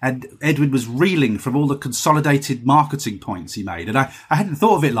 And Edwin was reeling from all the consolidated marketing points he made. And I hadn't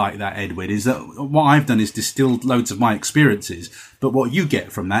thought of it like that, Edwin, is that what I've done is distilled loads of my experiences. But what you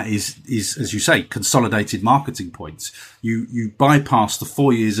get from that is, as you say, consolidated marketing points. You bypass the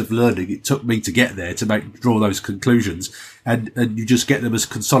 4 years of learning it took me to get there to draw those conclusions. And you just get them as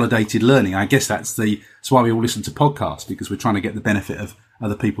consolidated learning. I guess that's why we all listen to podcasts, because we're trying to get the benefit of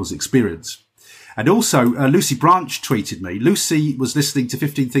other people's experience. And also, Lucy Branch tweeted me. Lucy was listening to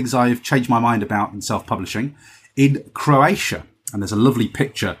 15 Things I've Changed My Mind About in Self-Publishing in Croatia. And there's a lovely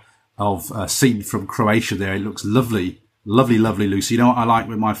picture of a scene from Croatia there. It looks lovely Lovely, lovely, Lucy. You know what I like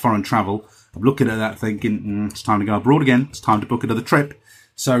with my foreign travel? I'm looking at that thinking, it's time to go abroad again. It's time to book another trip.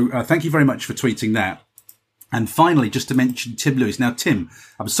 So thank you very much for tweeting that. And finally, just to mention Tim Lewis. Now, Tim,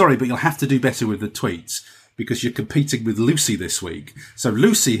 I'm sorry, but you'll have to do better with the tweets because you're competing with Lucy this week. So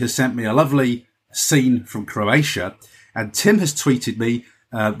Lucy has sent me a lovely scene from Croatia, and Tim has tweeted me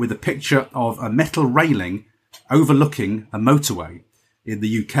with a picture of a metal railing overlooking a motorway in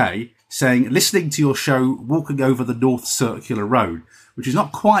the UK, saying, listening to your show, walking over the North Circular Road, which is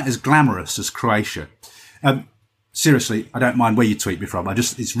not quite as glamorous as Croatia. Seriously, I don't mind where you tweet me from.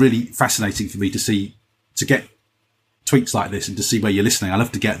 It's really fascinating for me to get tweets like this and to see where you're listening. I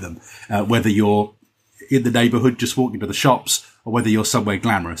love to get them, whether you're in the neighbourhood just walking to the shops or whether you're somewhere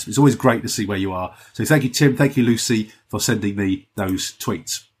glamorous. It's always great to see where you are. So thank you, Tim. Thank you, Lucy, for sending me those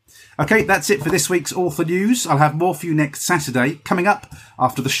tweets. Okay, that's it for this week's Author News. I'll have more for you next Saturday. Coming up,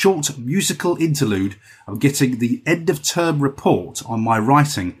 after the short musical interlude, I'm getting the end-of-term report on my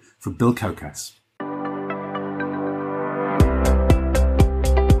writing from Bill Kokas.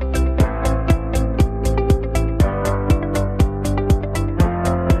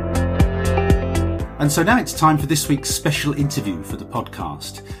 And so now it's time for this week's special interview for the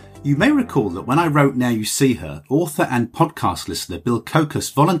podcast. You may recall that when I wrote Now You See Her, author and podcast listener Bill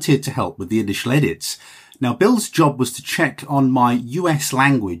Kokas volunteered to help with the initial edits. Now, Bill's job was to check on my US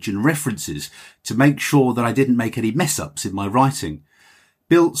language and references to make sure that I didn't make any mess-ups in my writing.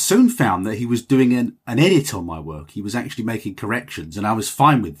 Bill soon found that he was doing an edit on my work. He was actually making corrections, and I was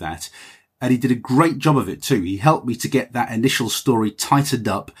fine with that. And he did a great job of it too. He helped me to get that initial story tightened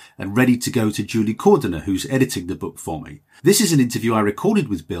up and ready to go to Julie Cordiner, who's editing the book for me. This is an interview I recorded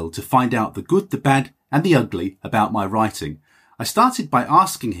with Bill to find out the good, the bad, and the ugly about my writing. I started by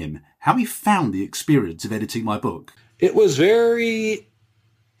asking him how he found the experience of editing my book. It was very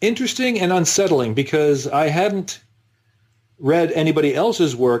interesting and unsettling because I hadn't read anybody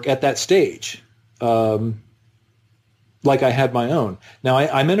else's work at that stage. Like I had my own. Now,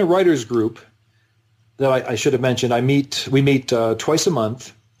 I'm in a writer's group that I should have mentioned. We meet twice a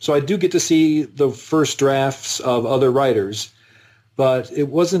month, so I do get to see the first drafts of other writers, but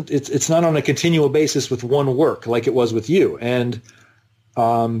it's not on a continual basis with one work like it was with you. And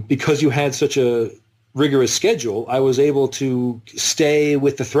because you had such a rigorous schedule, I was able to stay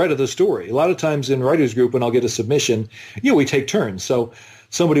with the thread of the story. A lot of times in writer's group, when I'll get a submission, we take turns. So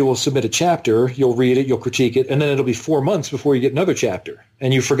somebody will submit a chapter, you'll read it, you'll critique it, and then it'll be 4 months before you get another chapter,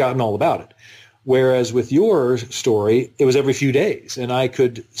 and you've forgotten all about it. Whereas with your story, it was every few days, and I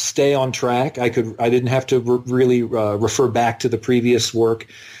could stay on track. I didn't have to really refer back to the previous work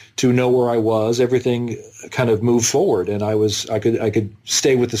to know where I was. Everything kind of moved forward, and I could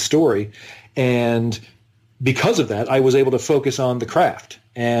stay with the story. And because of that, I was able to focus on the craft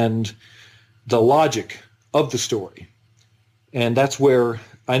and the logic of the story. And that's where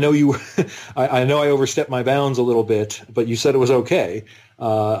I know I know I overstepped my bounds a little bit, but you said it was okay.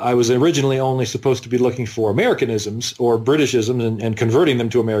 I was originally only supposed to be looking for Americanisms or Britishisms and converting them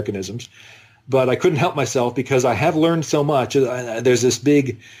to Americanisms, but I couldn't help myself because I have learned so much. There's this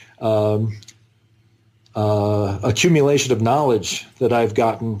big accumulation of knowledge that I've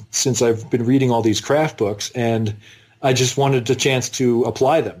gotten since I've been reading all these craft books, and I just wanted a chance to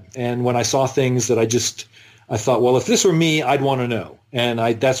apply them. And when I saw things that I thought, well, if this were me, I'd want to know. And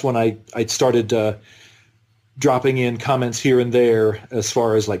that's when I started dropping in comments here and there as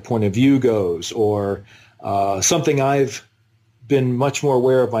far as like point of view goes, or something I've been much more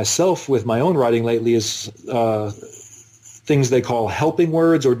aware of myself with my own writing lately is things they call helping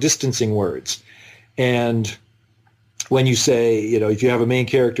words or distancing words. And when you say, if you have a main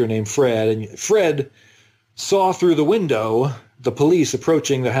character named Fred, and Fred saw through the window the police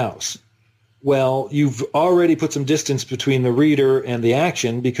approaching the house. Well, you've already put some distance between the reader and the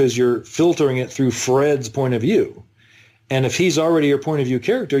action because you're filtering it through Fred's point of view. And if he's already your point of view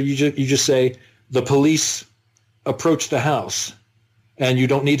character, you just say, the police approached the house. And you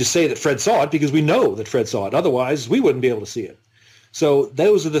don't need to say that Fred saw it because we know that Fred saw it. Otherwise, we wouldn't be able to see it. So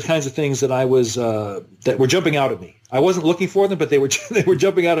those are the kinds of things that that were jumping out at me. I wasn't looking for them, but they were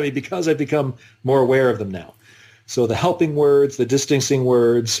jumping out at me because I've become more aware of them now. So the helping words, the distancing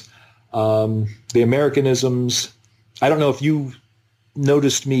words, the Americanisms. I don't know if you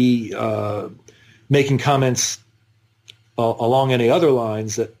noticed me making comments along any other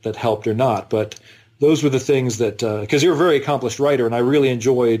lines that helped or not, but those were the things that, because you're a very accomplished writer, and I really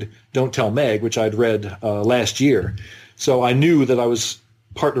enjoyed Don't Tell Meg, which I'd read last year. So I knew that I was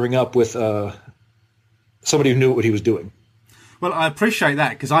partnering up with somebody who knew what he was doing. Well, I appreciate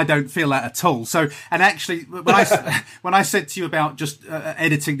that because I don't feel that at all. So, and actually, when I said to you about just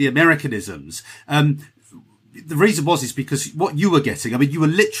editing the Americanisms, the reason is because what you were getting, I mean, you were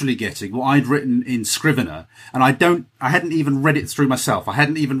literally getting what I'd written in Scrivener, and I hadn't even read it through myself. I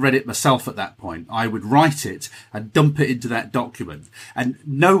hadn't even read it myself at that point. I would write it and dump it into that document. And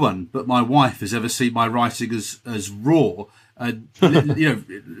no one but my wife has ever seen my writing as raw,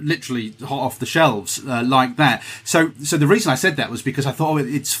 literally hot off the shelves like that. So the reason I said that was because I thought,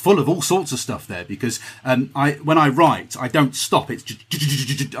 it's full of all sorts of stuff there. Because when I write, I don't stop. It's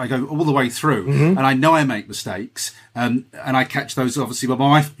just, I go all the way through, and I know I make mistakes, and I catch those. Obviously, well, my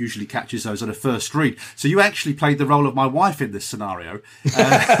wife usually catches those at a first read. So you actually played the role of my wife in this scenario,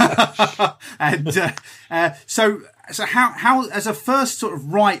 so how as a first sort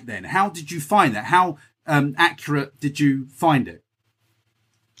of write then, how did you find that? How accurate did you find it?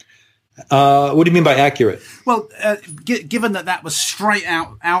 What do you mean by accurate? Well, given that was straight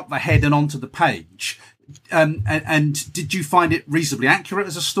out the head and onto the page, and did you find it reasonably accurate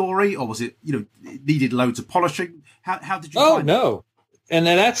as a story, or was it, it needed loads of polishing? How did you find it? Oh, no. And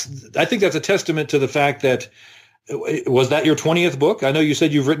then I think that's a testament to the fact that, was that your 20th book? I know you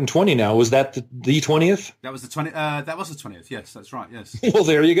said you've written 20 now. Was that the 20th? That was the 20th. That was the 20th. Yes, that's right. Yes. Well,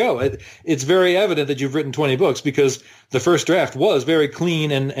 there you go. It's very evident that you've written 20 books because the first draft was very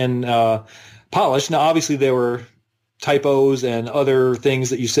clean and polished. Now, obviously, there were typos and other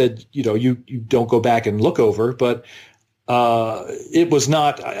things that you said, you don't go back and look over, but it was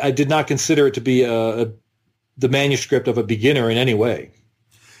not. I did not consider it to be the manuscript of a beginner in any way.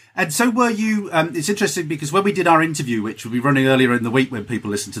 And so were you, it's interesting because when we did our interview, which will be running earlier in the week when people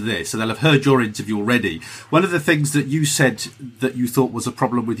listen to this, so they'll have heard your interview already. One of the things that you said that you thought was a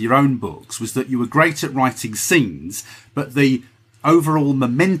problem with your own books was that you were great at writing scenes, but the overall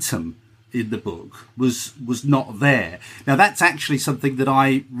momentum in the book was not there. Now, that's actually something that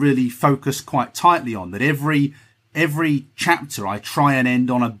I really focus quite tightly on, that every chapter I try and end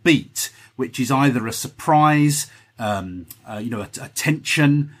on a beat, which is either a surprise, a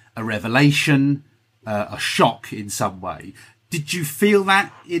tension, a revelation, a shock in some way. Did you feel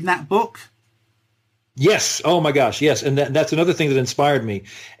that in that book? Yes. Oh my gosh. Yes. And that's another thing that inspired me.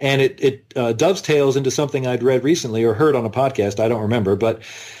 And it dovetails into something I'd read recently or heard on a podcast. I don't remember, but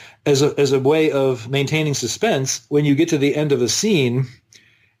as a way of maintaining suspense, when you get to the end of a scene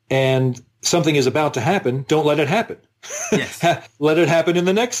and something is about to happen, don't let it happen. Yes. Let it happen in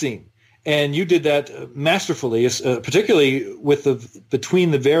the next scene. And you did that masterfully, particularly with between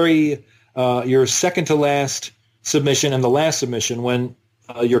the very your second to last submission and the last submission, when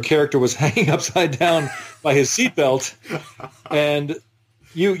your character was hanging upside down by his seatbelt, and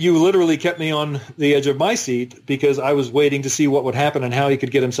you literally kept me on the edge of my seat because I was waiting to see what would happen and how he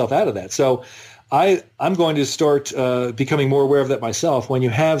could get himself out of that. So I'm going to start becoming more aware of that myself. When you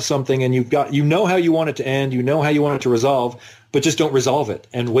have something and you know how you want it to end, you know how you want it to resolve, but just don't resolve it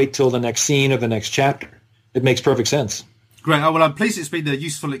and wait till the next scene or the next chapter. It makes perfect sense. Great. Oh, well, I'm pleased it's been a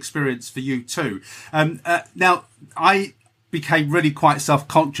useful experience for you too. Now, I became really quite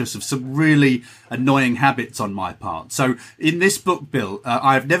self-conscious of some really annoying habits on my part. So in this book, Bill,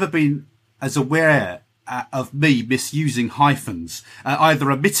 I've never been as aware of me misusing hyphens,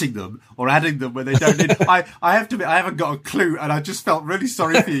 either omitting them or adding them when they don't need. I have to admit, I haven't got a clue, and I just felt really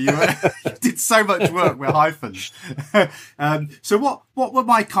sorry for you. You did so much work with hyphens. So what were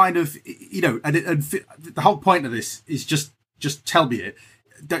my kind of, and the whole point of this is just tell me it.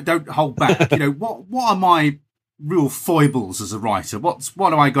 Don't hold back. What are my real foibles as a writer? What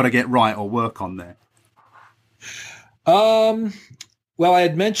do I got to get right or work on there? Well, I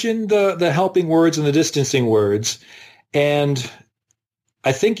had mentioned the helping words and the distancing words, and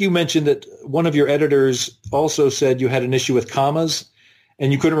I think you mentioned that one of your editors also said you had an issue with commas,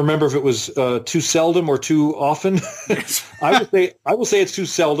 and you couldn't remember if it was too seldom or too often. Yes. I will say it's too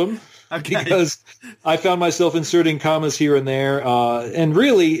seldom. Okay. Because I found myself inserting commas here and there, and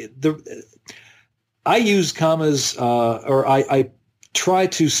really I use commas, or I try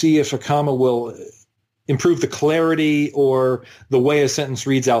to see if a comma will improve the clarity or the way a sentence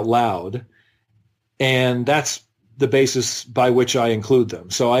reads out loud, and that's the basis by which I include them.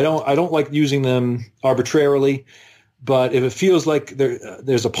 So I don't like using them arbitrarily, but if it feels like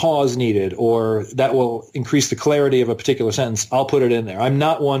there's a pause needed or that will increase the clarity of a particular sentence, I'll put it in there. I'm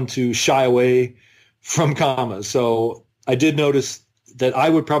not one to shy away from commas, so I did notice that I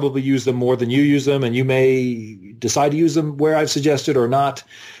would probably use them more than you use them, and you may decide to use them where I've suggested or not,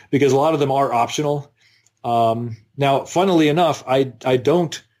 because a lot of them are optional. Now, funnily enough, I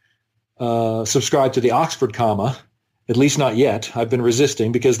don't subscribe to the Oxford comma, at least not yet. I've been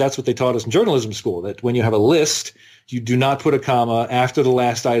resisting because that's what they taught us in journalism school, that when you have a list, you do not put a comma after the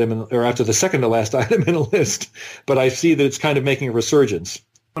last item or after the second to last item in a list. But I see that it's kind of making a resurgence.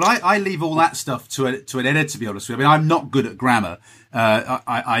 But I leave all that stuff to an editor, to be honest with you. I mean, I'm not good at grammar.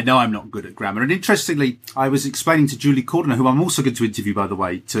 I know I'm not good at grammar. And interestingly, I was explaining to Julie Cordner, who I'm also going to interview, by the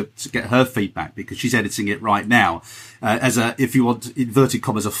way, to get her feedback, because she's editing it right now, as if you want, inverted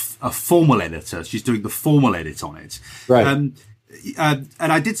commas, a formal editor. She's doing the formal edit on it. Right. And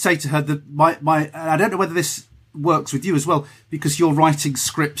I did say to her that I don't know whether this works with you as well, because you're writing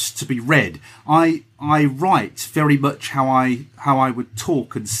scripts to be read. I write very much how I would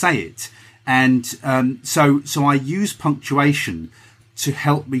talk and say it, and so I use punctuation to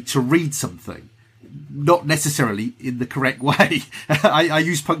help me to read something, not necessarily in the correct way. I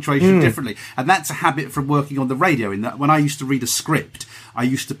use punctuation differently, and that's a habit from working on the radio. In that, when I used to read a script, I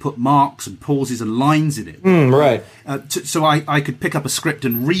used to put marks and pauses and lines in it, right? So I could pick up a script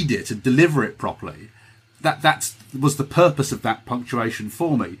and read it and deliver it properly. That was the purpose of that punctuation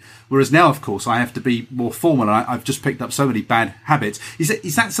for me. Whereas now, of course, I have to be more formal. And I've just picked up so many bad habits.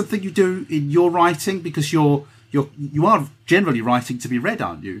 Is that something you do in your writing? Because you are generally writing to be read,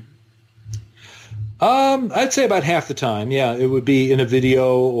 aren't you? I'd say about half the time. Yeah, it would be in a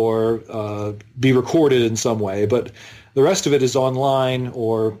video or be recorded in some way. But the rest of it is online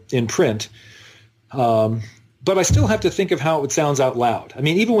or in print. But I still have to think of how it sounds out loud. I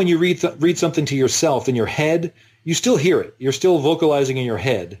mean, even when you read something to yourself in your head, you still hear it. You're still vocalizing in your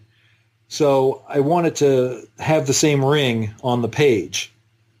head. So I wanted to have the same ring on the page.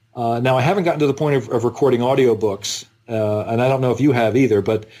 Now, I haven't gotten to the point of recording audiobooks, and I don't know if you have either,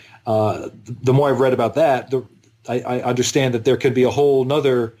 but the more I've read about that, I understand that there could be a whole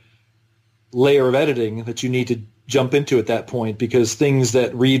nother layer of editing that you need to jump into at that point, because things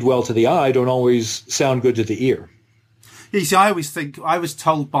that read well to the eye don't always sound good to the ear. Yeah, you see, I always think, I was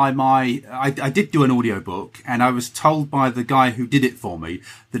told by I did do an audiobook, and I was told by the guy who did it for me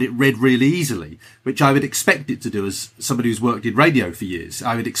that it read really easily, which I would expect it to do as somebody who's worked in radio for years.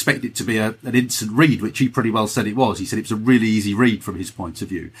 I would expect it to be an instant read, which he pretty well said it was. He said it was a really easy read from his point of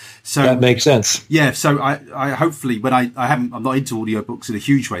view. So that makes sense. Yeah, so I hopefully, when I'm not into audiobooks in a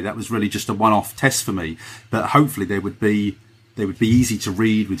huge way. That was really just a one-off test for me. But hopefully they would be easy to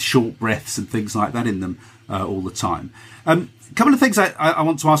read with short breaths and things like that in them all the time. A couple of things I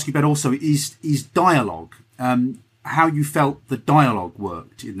want to ask you about also is dialogue. How you felt the dialogue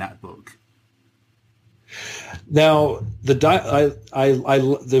worked in that book. Now, there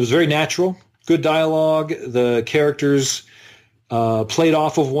was very natural, good dialogue. The characters played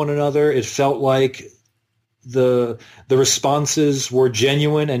off of one another. It felt like the responses were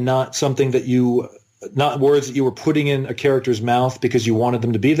genuine and not something that not words that you were putting in a character's mouth because you wanted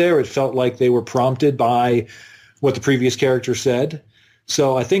them to be there. It felt like they were prompted by what the previous character said.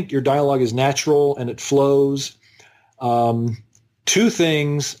 So I think your dialogue is natural and it flows. Two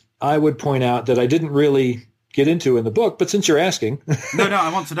things I would point out that I didn't really get into in the book, but since you're asking. No,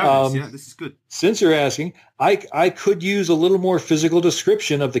 I want to know this. Yeah, this is good. Since you're asking, I could use a little more physical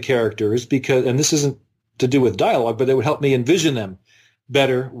description of the characters and this isn't to do with dialogue, but it would help me envision them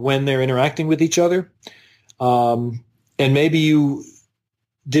better when they're interacting with each other. And maybe you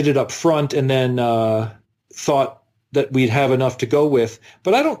did it up front and then thought that we'd have enough to go with.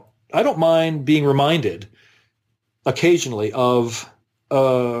 But I don't mind being reminded occasionally of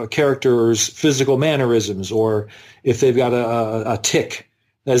a character's physical mannerisms, or if they've got a tic,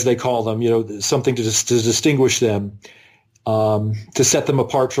 as they call them, something to distinguish them, to set them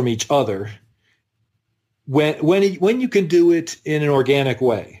apart from each other. When you can do it in an organic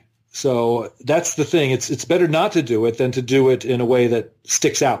way. So that's the thing. It's better not to do it than to do it in a way that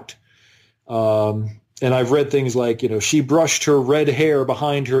sticks out. And I've read things like, she brushed her red hair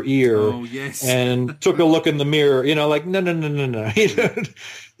behind her ear. Oh, yes. And took a look in the mirror, like, no.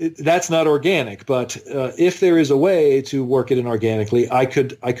 That's not organic. But if there is a way to work it in organically, I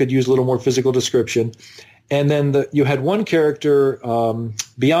could use a little more physical description. And then you had one character,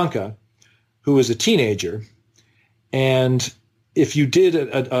 Bianca, who was a teenager. And if you did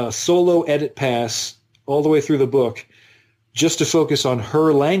a solo edit pass all the way through the book, just to focus on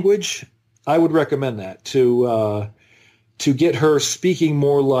her language, I would recommend that to get her speaking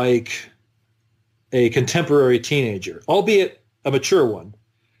more like a contemporary teenager, albeit a mature one.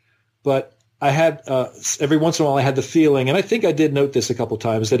 But I had every once in a while I had the feeling, and I think I did note this a couple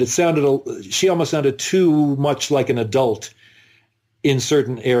times, that she almost sounded too much like an adult in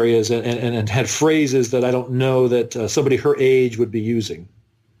certain areas, and had phrases that I don't know that somebody her age would be using.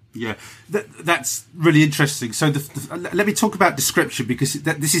 Yeah, that's really interesting. So let me talk about description, because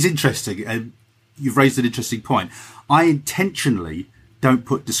this is interesting. And you've raised an interesting point. I intentionally don't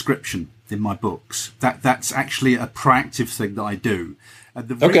put description in my books. That's actually a proactive thing that I do.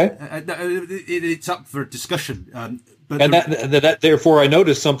 And Okay. It's up for discussion. But And that therefore I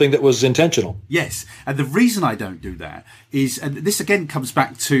noticed something that was intentional. Yes, and the reason I don't do that is, and this again comes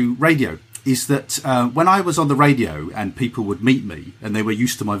back to radio, is that when I was on the radio and people would meet me and they were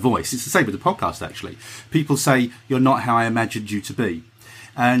used to my voice, it's the same with the podcast actually. People say, "You're not how I imagined you to be,"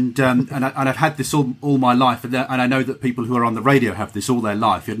 and I've had this all my life, and I know that people who are on the radio have this all their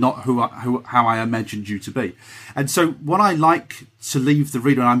life. You're not how I imagined you to be, and so what I like to leave the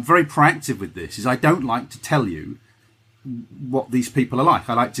reader, and I'm very proactive with this, is I don't like to tell you what these people are like.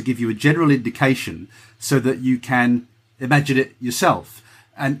 I like to give you a general indication so that you can imagine it yourself.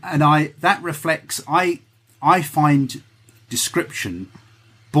 And that reflects, I find description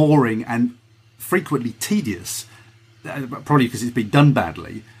boring and frequently tedious, probably because it's been done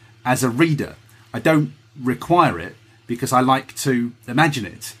badly, as a reader. I don't require it because I like to imagine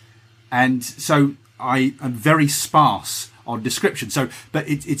it. And so I am very sparse on description. So, but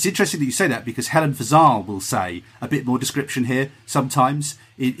it's interesting that you say that, because Helen Fazal will say a bit more description here sometimes,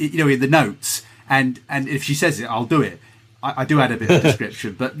 in the notes. And if she says it, I'll do it. I do add a bit of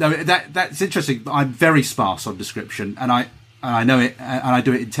description, but no, that's interesting. I'm very sparse on description, and I know it, and I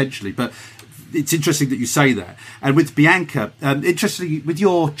do it intentionally. But it's interesting that you say that. And with Bianca, interestingly, with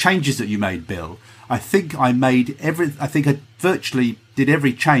your changes that you made, Bill, I think I virtually did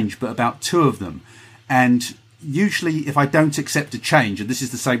every change, but about 2 of them. And usually, if I don't accept a change, and this is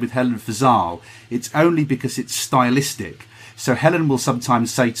the same with Helen Fazal, it's only because it's stylistic. So Helen will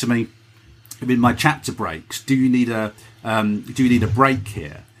sometimes say to me in my chapter breaks, "Do you need a break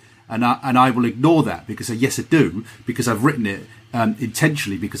here?" And I will ignore that because yes, I do, because I've written it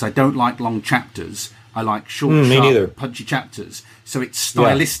intentionally, because I don't like long chapters. I like short, sharp, punchy chapters. So it's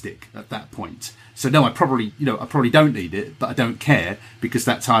stylistic at that point. So no, I probably don't need it, but I don't care because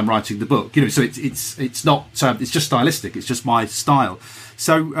that's how I'm writing the book. So it's not it's just stylistic. It's just my style.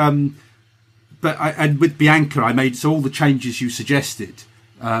 So and with Bianca, I made all the changes you suggested.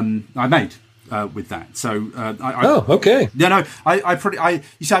 I made. With that, so okay. I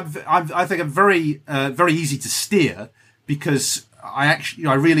think I'm very very easy to steer, because I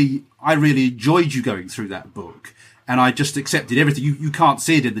really enjoyed you going through that book, and I just accepted everything. You can't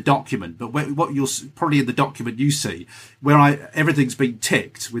see it in the document, but what you'll probably in the document you see, where everything's been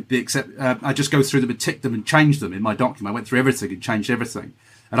ticked with the I just go through them and tick them and change them in my document. I went through everything and changed everything,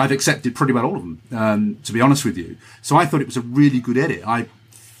 and I've accepted pretty well all of them, to be honest with you. So I thought it was a really good edit. I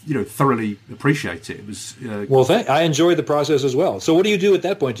thoroughly appreciate it. It was I enjoyed the process as well. So what do you do at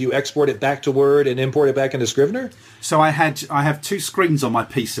that point? Do you export it back to Word and import it back into Scrivener? So I have 2 screens on my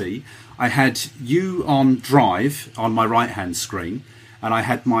PC. I had you on Drive on my right hand screen, and I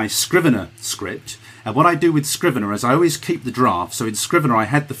had my Scrivener script. And what I do with Scrivener is I always keep the draft. So in Scrivener I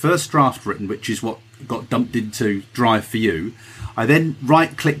had the first draft written, which is what got dumped into Drive for you. I then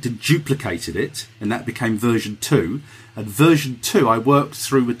right clicked and duplicated it, and that became version 2. And version 2, I worked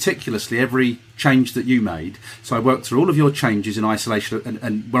through meticulously every change that you made. So I worked through all of your changes in isolation,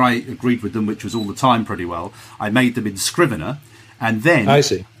 and where I agreed with them, which was all the time pretty well, I made them in Scrivener. And then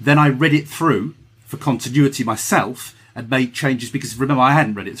I read it through for continuity myself and made changes, because remember, I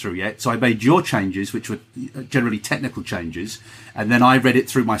hadn't read it through yet. So I made your changes, which were generally technical changes, and then I read it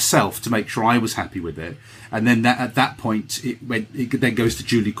through myself to make sure I was happy with it. And then at that point, it then goes to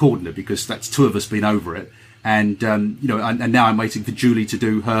Julie Cordner, because that's 2 of us been over it. And and now I'm waiting for Julie to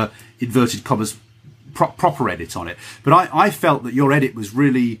do her inverted commas proper edit on it. But I felt that your edit was a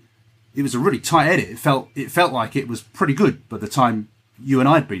really tight edit. It felt like it was pretty good by the time you and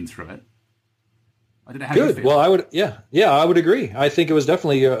I'd been through it. I don't know how you feel. Well, I would agree. I think it was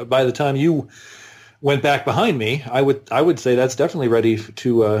definitely by the time you went back behind me, I would say that's definitely ready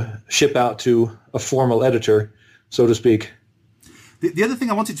to ship out to a formal editor, so to speak. The other thing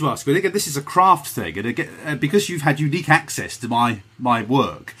I wanted to ask, but again, this is a craft thing, and again, because you've had unique access to my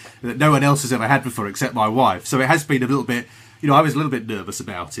work that no one else has ever had before except my wife, so it has been a little bit, I was a little bit nervous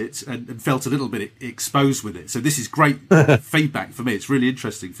about it and felt a little bit exposed with it. So this is great feedback for me. It's really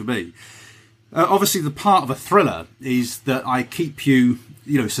interesting for me. Obviously, the part of a thriller is that I keep you,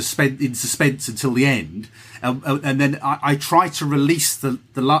 in suspense until the end, and then I try to release the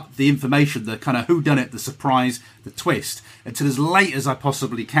information, the kind of whodunit, the surprise, the twist, until as late as I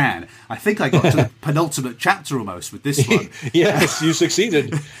possibly can. I think I got to the penultimate chapter almost with this one. Yes, you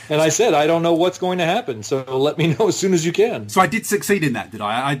succeeded. And I said, I don't know what's going to happen, so let me know as soon as you can. So I did succeed in that, did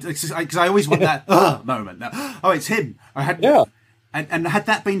I? Because I always want that moment. Now, it's him. And had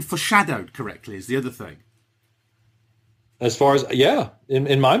that been foreshadowed correctly is the other thing. As far as,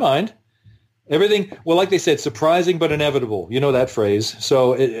 in my mind, everything, well, like they said, surprising but inevitable. You know that phrase.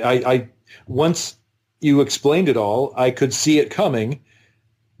 So I once you explained it all, I could see it coming,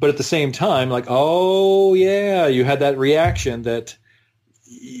 but at the same time, like, oh yeah, you had that reaction that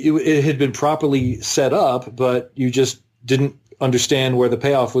it had been properly set up, but you just didn't understand where the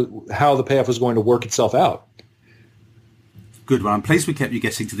payoff was, how the payoff was going to work itself out. Good. Well, I'm pleased we kept you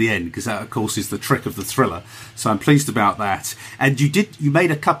getting to the end, because that, of course, is the trick of the thriller. So I'm pleased about that. And you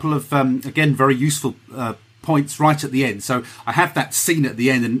made a couple of, again, very useful points right at the end. So I have that scene at the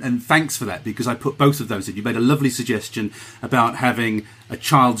end, and thanks for that, because I put both of those in. You made a lovely suggestion about having a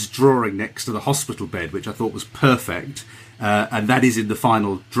child's drawing next to the hospital bed, which I thought was perfect. And that is in the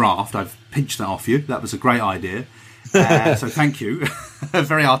final draft. I've pinched that off you. That was a great idea. So thank you.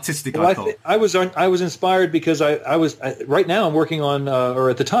 Very artistic, well, I thought. I was inspired because right now I'm working on, or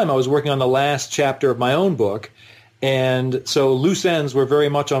at the time I was working on the last chapter of my own book. And so loose ends were very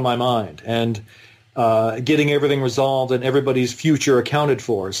much on my mind, and getting everything resolved and everybody's future accounted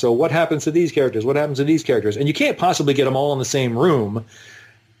for. So what happens to these characters? What happens to these characters? And you can't possibly get them all in the same room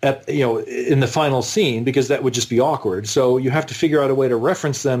in the final scene, because that would just be awkward. So you have to figure out a way to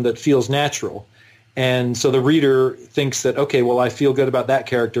reference them that feels natural. And so the reader thinks that, okay, well, I feel good about that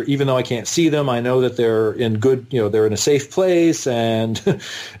character, even though I can't see them. I know that they're in good, they're in a safe place, and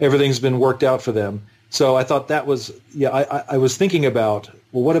everything's been worked out for them. So I thought that was, I was thinking about,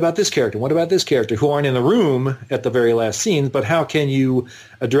 well, what about this character? What about this character, who aren't in the room at the very last scene, but how can you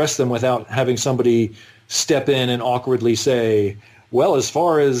address them without having somebody step in and awkwardly say, well, as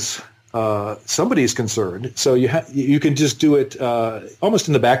far as somebody's concerned, so you can just do it almost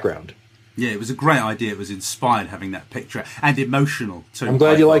in the background. Yeah, it was a great idea. It was inspired, having that picture, and emotional too. I'm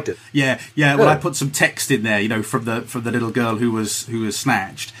glad you liked it. Yeah. Well, I put some text in there, from the little girl who was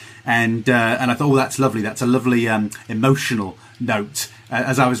snatched, and I thought, oh, that's lovely. That's a lovely emotional note.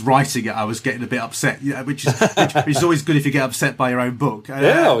 As I was writing it, I was getting a bit upset, which is always good if you get upset by your own book.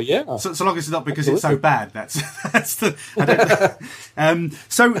 Yeah. So long as it's not because it's so bad. That's the.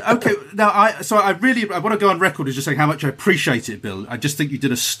 So okay, now I want to go on record as just saying how much I appreciate it, Bill. I just think you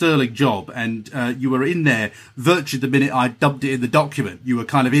did a sterling job, and you were in there virtually the minute I dubbed it in the document. You were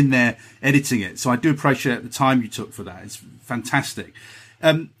kind of in there editing it, so I do appreciate the time you took for that. It's fantastic.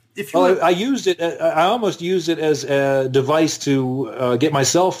 I used it. I almost used it as a device to get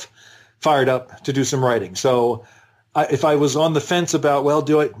myself fired up to do some writing. So, if I was on the fence about, well,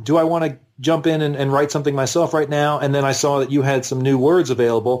 do I want to jump in and write something myself right now? And then I saw that you had some new words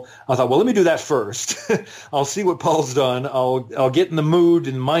available. I thought, well, let me do that first. I'll see what Paul's done. I'll get in the mood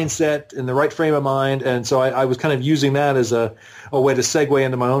and mindset and the right frame of mind. And so I was kind of using that as a way to segue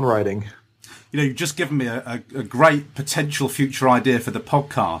into my own writing. You've just given me a great potential future idea for the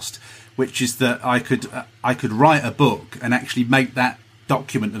podcast, which is that I could write a book and actually make that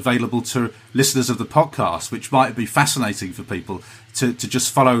document available to listeners of the podcast, which might be fascinating for people to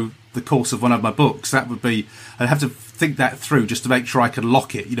just follow the course of one of my books. That would be, I'd have to think that through just to make sure I can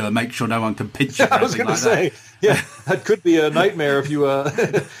lock it, and make sure no one can pinch it. I was going to say, that could be a nightmare if you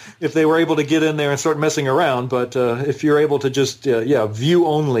if they were able to get in there and start messing around. But if you're able to just view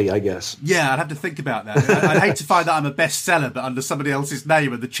only, I guess. Yeah, I'd have to think about that. I'd hate to find that I'm a bestseller, but under somebody else's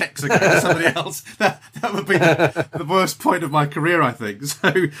name and the checks are going to somebody else. That would be the worst point of my career, I think.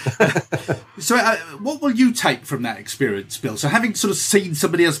 So what will you take from that experience, Bill? So having sort of seen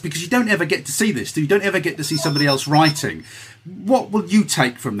somebody else, because you don't ever get to see this, you don't ever get to see somebody else writing. What will you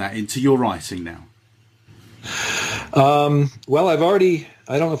take from that into your writing now? Well,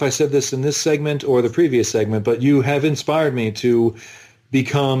 I don't know if I said this in this segment or the previous segment, but you have inspired me to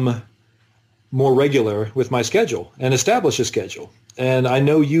become more regular with my schedule and establish a schedule. And I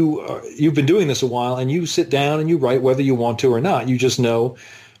know you've been doing this a while, and you sit down and you write whether you want to or not. You just know,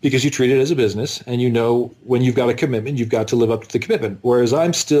 because you treat it as a business, and when you've got a commitment, you've got to live up to the commitment. Whereas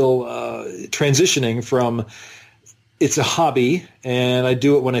I'm still transitioning from, it's a hobby, and I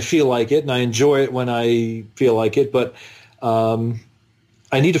do it when I feel like it, and I enjoy it when I feel like it, but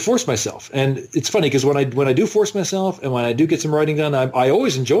I need to force myself. And it's funny, because when I do force myself and when I do get some writing done, I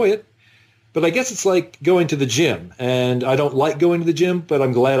always enjoy it. But I guess it's like going to the gym, and I don't like going to the gym, but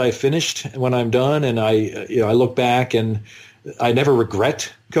I'm glad I finished when I'm done, and I look back and I never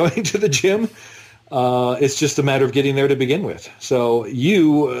regret going to the gym. It's just a matter of getting there to begin with. So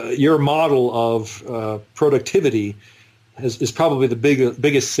your model of productivity is probably the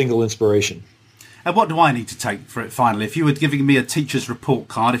biggest single inspiration. And what do I need to take for it finally? If you were giving me a teacher's report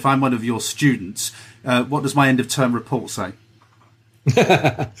card, if I'm one of your students, what does my end of term report say?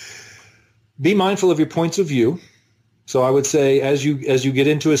 Be mindful of your points of view. So I would say as you get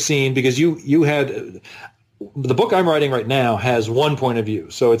into a scene, because you had the book I'm writing right now has one point of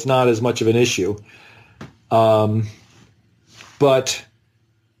view, so it's not as much of an issue. But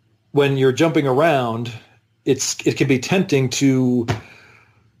when you're jumping around, it can be tempting to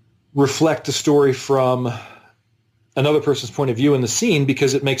reflect the story from another person's point of view in the scene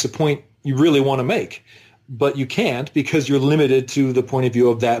because it makes a point you really want to make. But you can't because you're limited to the point of view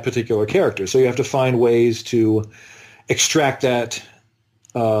of that particular character. So you have to find ways to extract that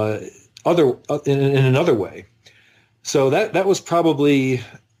in another way. So that was probably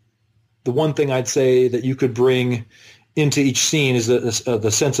the one thing I'd say that you could bring into each scene is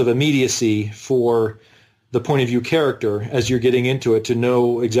the sense of immediacy for the point of view character as you're getting into it, to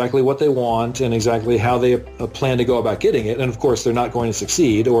know exactly what they want and exactly how they plan to go about getting it. And of course, they're not going to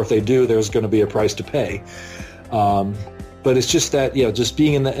succeed, or if they do, there's going to be a price to pay. But it's just that, just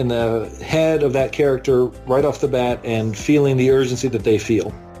being in the head of that character right off the bat and feeling the urgency that they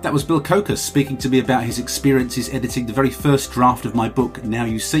feel. That was Bill Kokas speaking to me about his experiences editing the very first draft of my book, Now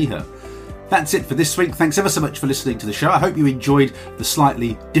You See Her. That's it for this week. Thanks ever so much for listening to the show. I hope you enjoyed the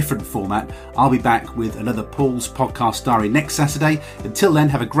slightly different format. I'll be back with another Paul's Podcast Diary next Saturday. Until then,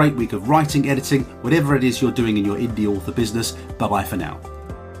 have a great week of writing, editing, whatever it is you're doing in your indie author business. Bye-bye for now.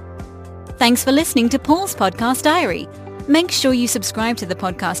 Thanks for listening to Paul's Podcast Diary. Make sure you subscribe to the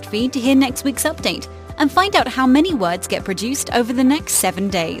podcast feed to hear next week's update and find out how many words get produced over the next 7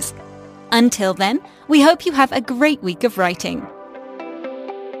 days. Until then, we hope you have a great week of writing.